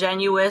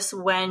disingenuous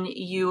when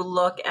you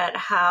look at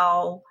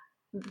how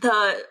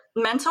the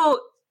mental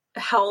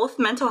health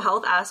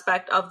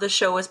aspect of the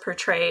show is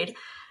portrayed,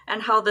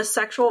 and how the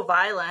sexual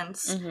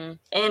violence in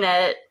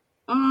it,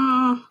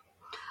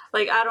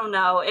 like, I don't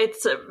know,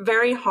 it's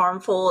very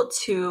harmful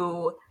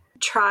to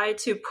try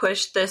to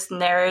push this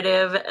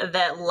narrative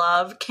that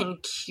love can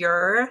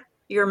cure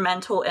your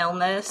mental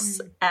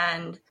illness.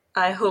 And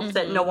I hope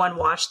that no one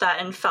watched that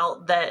and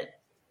felt that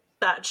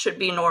that should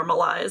be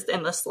normalized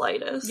in the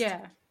slightest.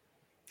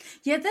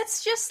 Yeah,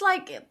 that's just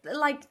like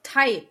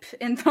Type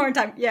in Thorn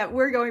Time. Yeah,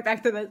 we're going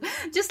back to this.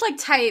 Just like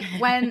Type,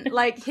 when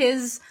like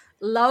his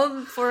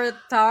love for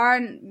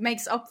Tharn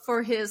makes up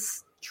for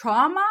his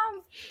trauma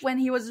when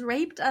he was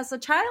raped as a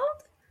child.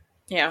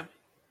 Yeah.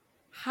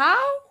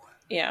 How?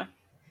 Yeah.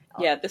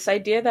 Yeah, this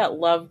idea that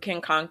love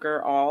can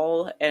conquer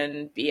all,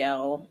 and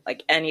BL,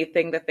 like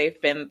anything that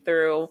they've been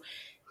through,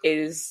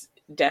 is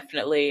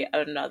definitely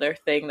another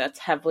thing that's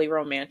heavily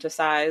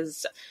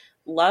romanticized.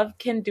 Love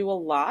can do a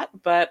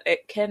lot, but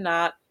it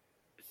cannot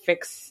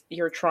fix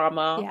your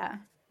trauma. Yeah.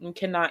 It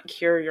cannot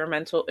cure your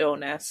mental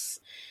illness.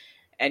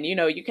 And, you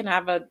know, you can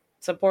have a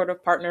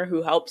supportive partner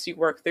who helps you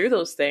work through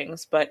those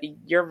things, but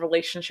your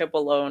relationship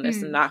alone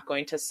is not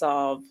going to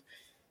solve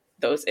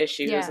those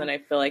issues. And I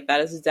feel like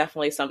that is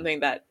definitely something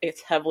that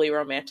it's heavily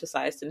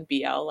romanticized in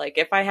BL. Like,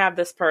 if I have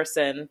this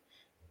person,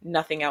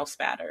 nothing else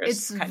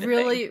matters. It's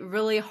really,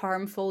 really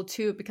harmful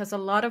too, because a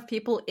lot of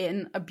people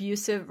in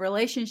abusive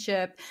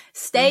relationship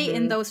stay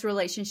in those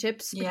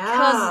relationships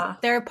because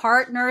their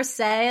partner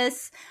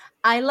says,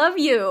 I love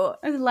you.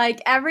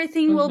 Like,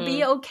 everything will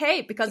be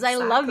okay because I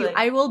love you.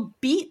 I will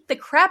beat the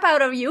crap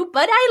out of you,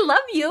 but I love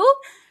you.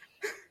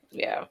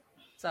 Yeah.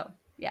 So,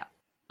 yeah.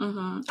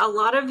 A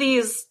lot of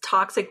these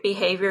toxic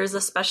behaviors,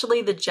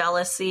 especially the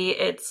jealousy,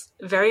 it's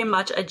very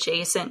much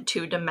adjacent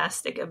to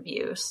domestic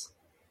abuse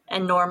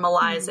and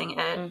normalizing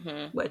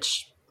it,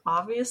 which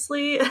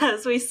obviously,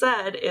 as we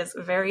said, is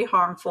very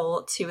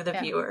harmful to the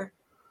viewer.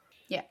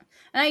 Yeah.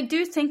 And I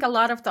do think a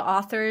lot of the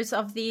authors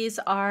of these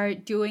are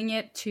doing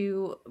it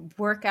to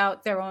work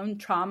out their own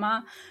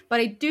trauma. But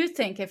I do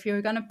think if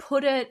you're going to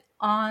put it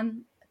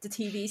on the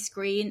TV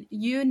screen,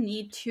 you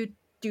need to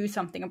do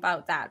something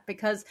about that,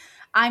 because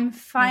I'm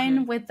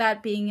fine with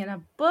that being in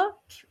a book,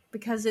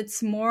 because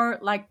it's more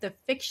like the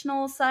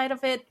fictional side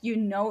of it. You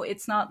know,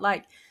 it's not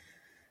like,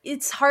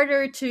 it's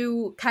harder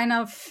to kind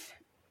of,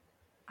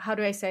 how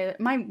do I say it?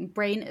 My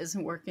brain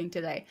isn't working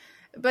today,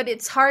 but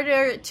it's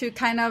harder to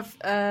kind of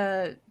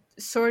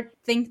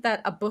think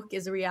that a book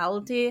is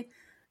reality,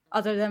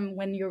 other than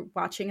when you're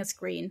watching a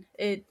screen.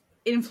 It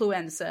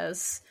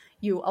influences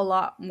you a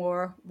lot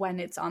more when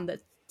it's on the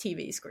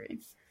TV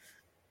screen.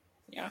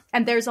 Yeah.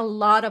 And there's a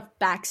lot of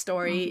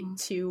backstory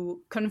to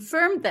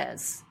confirm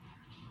this.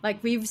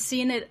 Like, we've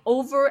seen it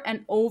over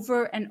and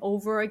over and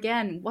over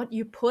again. What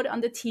you put on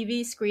the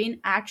TV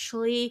screen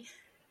actually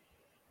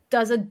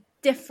does a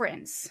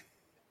difference.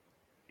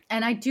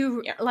 And I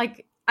do,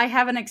 like, I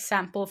have an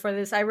example for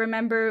this. I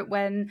remember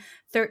when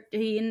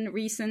 13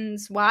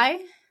 Reasons Why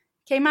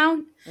came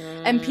out,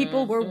 and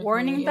people were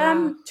warning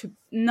them to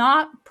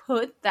not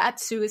put that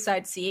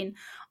suicide scene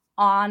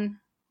on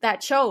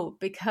that show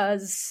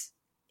because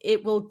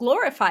it will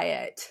glorify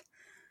it.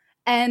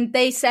 And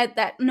they said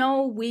that,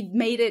 no, we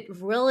made it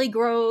really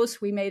gross.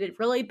 We made it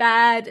really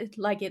bad.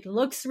 Like, it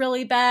looks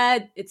really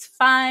bad. It's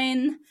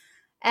fine.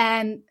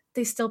 And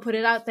they still put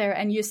it out there.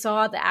 And you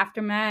saw the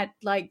aftermath,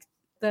 like,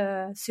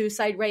 the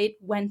suicide rate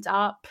went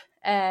up,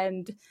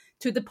 and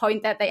to the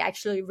point that they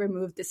actually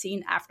removed the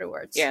scene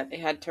afterwards. Yeah, they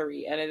had to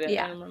re-edit it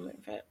and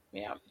remove it.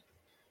 Yeah.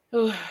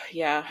 Oh,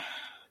 yeah.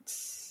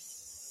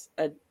 It's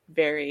a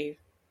very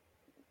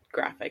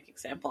graphic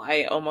example.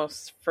 I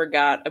almost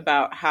forgot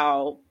about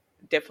how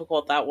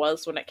difficult that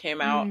was when it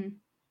came out.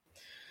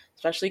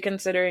 Especially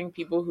considering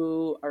people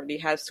who already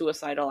have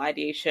suicidal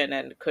ideation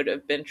and could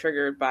have been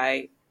triggered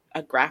by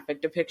a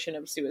graphic depiction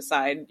of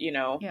suicide, you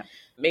know,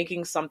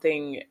 making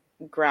something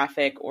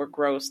graphic or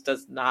gross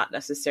does not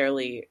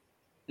necessarily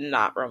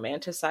not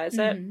romanticize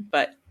it,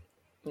 but,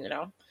 you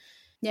know.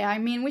 Yeah, I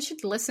mean, we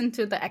should listen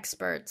to the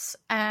experts.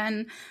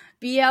 And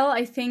BL,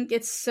 I think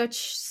it's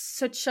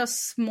such a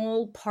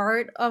small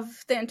part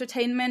of the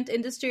entertainment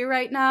industry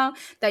right now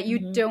that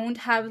you don't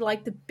have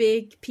like the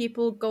big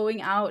people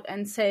going out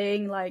and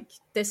saying like,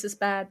 this is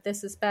bad,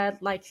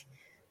 like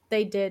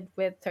they did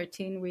with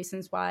 13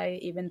 Reasons Why,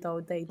 even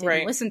though they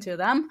didn't listen to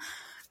them.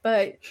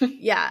 But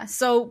yeah,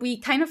 so we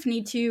kind of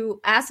need to,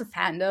 as a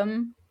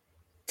fandom,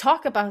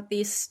 talk about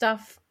these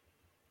stuff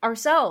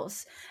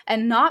ourselves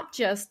and not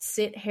just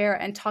sit here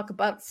and talk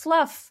about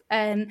fluff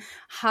and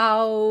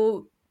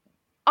how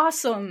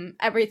awesome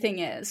everything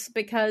is,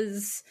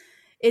 because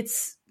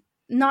it's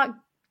not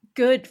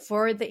good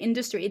for the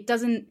industry. It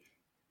doesn't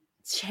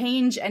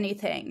change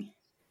anything.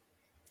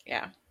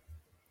 Yeah,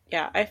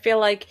 I feel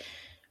like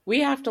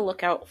we have to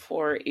look out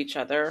for each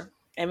other,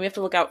 and we have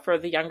to look out for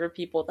the younger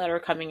people that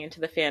are coming into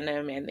the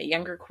fandom, and the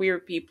younger queer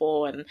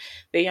people, and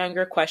the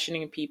younger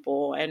questioning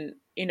people, and,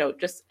 you know,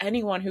 just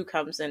anyone who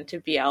comes into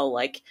BL,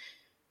 like,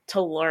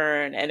 to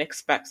learn and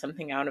expect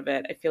something out of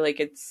it. I feel like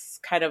it's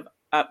kind of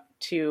up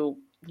to,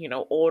 you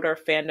know, older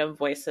fandom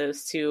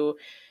voices to,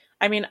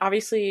 I mean,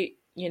 obviously,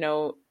 you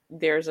know,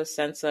 there's a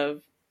sense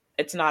of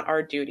it's not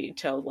our duty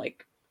to,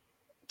 like,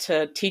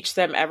 to teach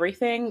them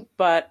everything,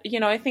 but, you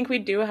know, I think we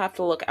do have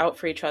to look out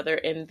for each other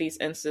in these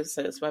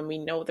instances when we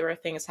know there are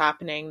things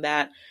happening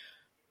that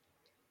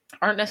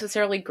aren't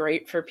necessarily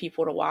great for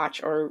people to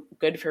watch or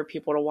good for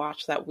people to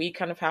watch, that we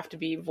kind of have to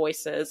be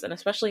voices. And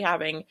especially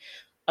having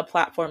a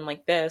platform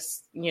like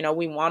this, you know,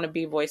 we want to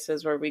be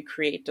voices where we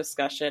create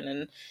discussion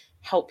and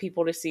help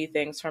people to see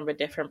things from a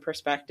different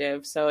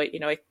perspective. So, you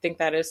know, I think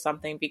that is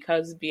something,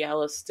 because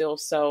BL is still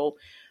so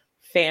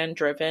fan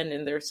driven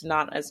and there's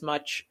not as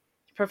much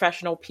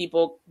professional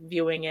people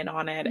viewing in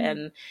on it,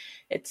 and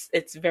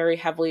it's very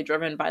heavily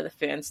driven by the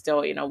fans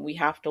still. You know, we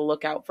have to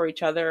look out for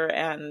each other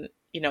and,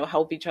 you know,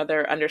 help each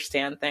other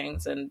understand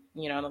things, and,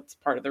 you know, that's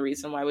part of the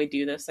reason why we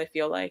do this, I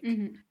feel like.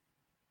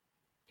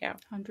 Yeah,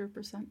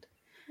 100%.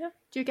 Yeah.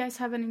 Do you guys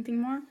have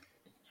anything more?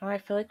 Oh, I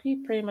feel like we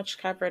pretty much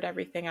covered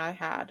everything I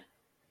had.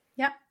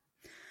 Yeah.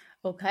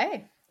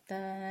 Okay.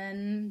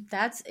 Then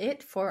that's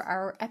it for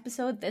our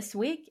episode this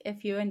week.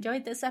 If you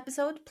enjoyed this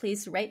episode,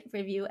 please rate,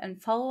 review,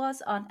 and follow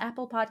us on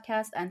Apple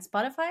Podcasts and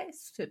Spotify.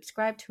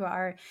 Subscribe to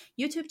our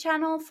YouTube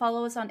channel,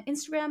 follow us on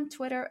Instagram,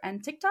 Twitter,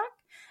 and TikTok,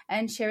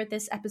 and share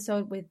this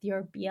episode with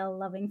your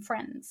BL-loving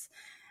friends.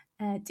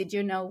 Did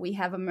you know we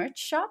have a merch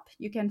shop?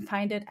 You can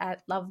find it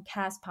at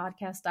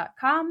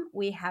lovecastpodcast.com.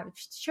 We have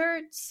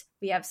shirts,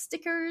 we have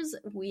stickers,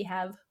 we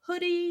have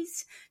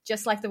hoodies,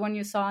 just like the one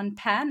you saw on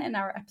Pan in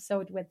our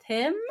episode with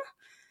him.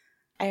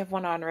 I have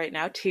one on right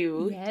now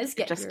too. Yes,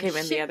 it just came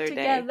in the other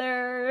day.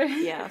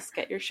 Yes,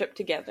 get your ship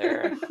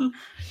together.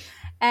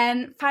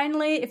 And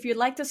finally, if you'd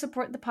like to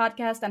support the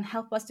podcast and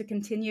help us to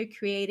continue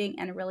creating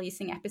and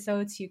releasing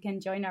episodes, you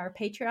can join our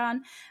Patreon,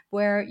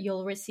 where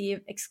you'll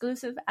receive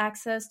exclusive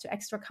access to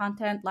extra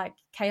content like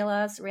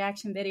Kayla's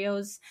reaction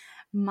videos,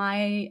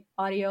 my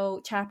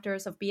audio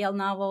chapters of BL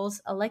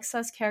novels,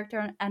 Alexa's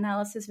character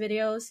analysis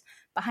videos,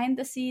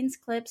 behind-the-scenes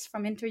clips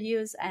from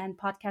interviews, and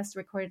podcast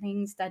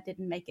recordings that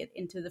didn't make it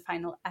into the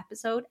final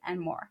episode,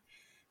 and more.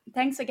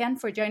 Thanks again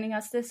for joining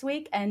us this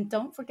week, and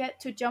don't forget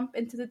to jump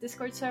into the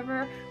Discord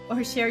server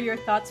or share your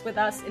thoughts with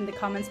us in the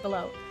comments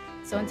below.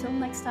 So until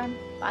next time,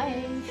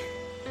 bye!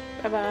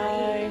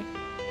 Bye-bye!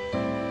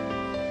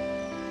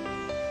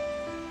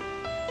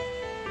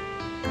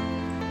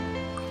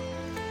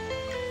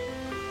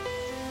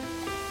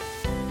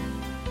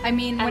 I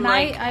mean, when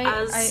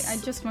I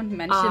just want to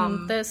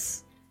mention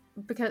this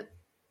because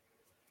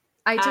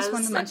I just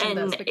want to mention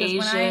this because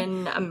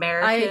Asian when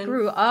American, I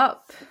grew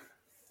up.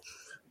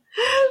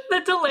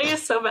 The delay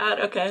is so bad.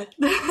 Okay.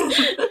 Yeah,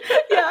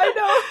 I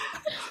know.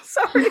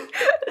 Sorry.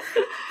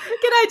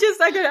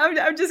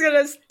 I'm just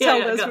gonna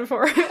tell this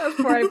before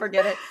I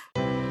forget it.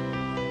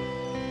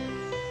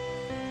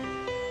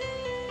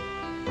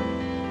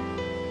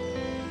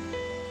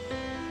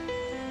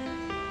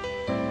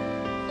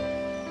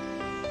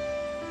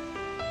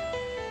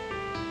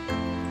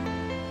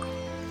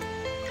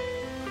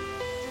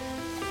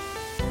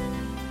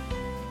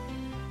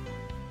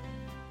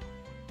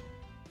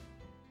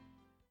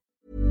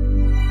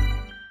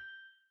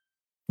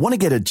 Want to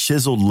get a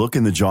chiseled look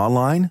in the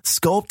jawline?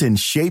 Sculpt and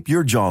shape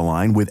your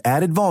jawline with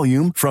added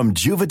volume from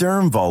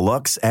Juvederm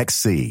Volux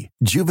XC.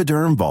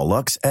 Juvederm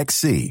Volux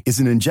XC is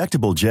an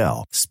injectable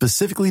gel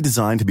specifically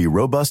designed to be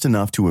robust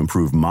enough to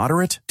improve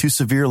moderate to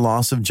severe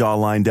loss of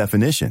jawline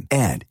definition.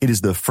 And it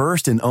is the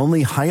first and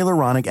only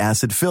hyaluronic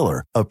acid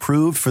filler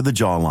approved for the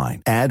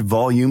jawline. Add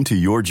volume to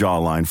your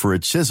jawline for a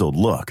chiseled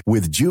look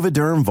with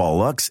Juvederm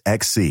Volux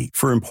XC.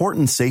 For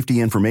important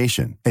safety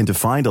information and to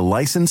find a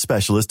licensed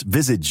specialist,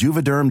 visit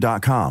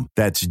Juvederm.com Juvederm.com.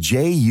 That's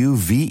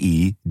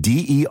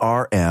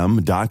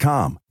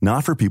JUVEDERM.com.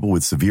 Not for people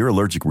with severe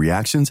allergic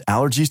reactions,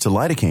 allergies to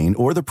lidocaine,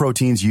 or the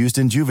proteins used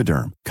in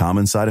Juvederm.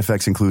 Common side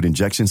effects include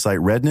injection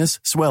site redness,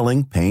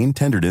 swelling, pain,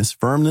 tenderness,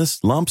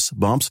 firmness, lumps,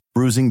 bumps,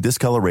 bruising,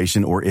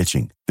 discoloration, or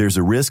itching. There's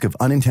a risk of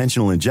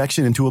unintentional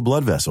injection into a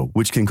blood vessel,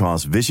 which can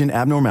cause vision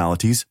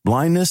abnormalities,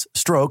 blindness,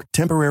 stroke,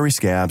 temporary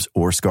scabs,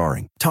 or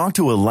scarring. Talk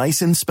to a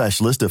licensed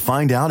specialist to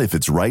find out if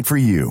it's right for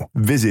you.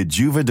 Visit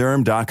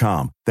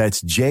Juvederm.com.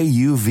 That's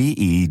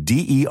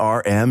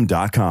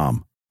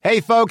JUVEDERM.com. Hey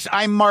folks,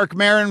 I'm Mark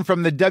Maron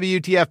from the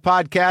WTF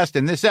Podcast,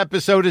 and this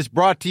episode is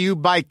brought to you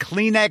by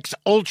Kleenex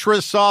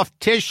Ultra Soft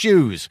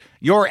Tissues,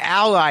 your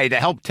ally to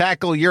help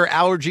tackle your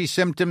allergy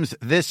symptoms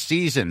this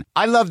season.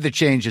 I love the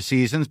change of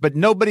seasons, but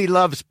nobody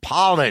loves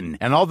pollen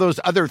and all those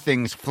other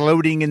things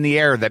floating in the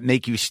air that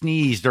make you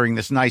sneeze during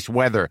this nice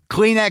weather.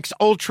 Kleenex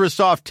Ultra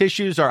Soft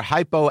Tissues are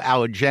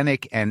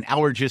hypoallergenic and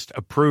allergist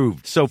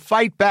approved, so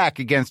fight back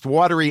against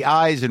watery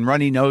eyes and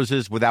runny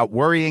noses without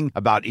worrying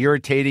about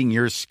irritating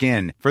your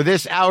skin. For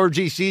this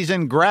allergy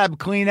season, grab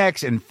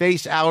Kleenex and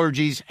face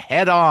allergies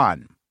head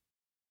on.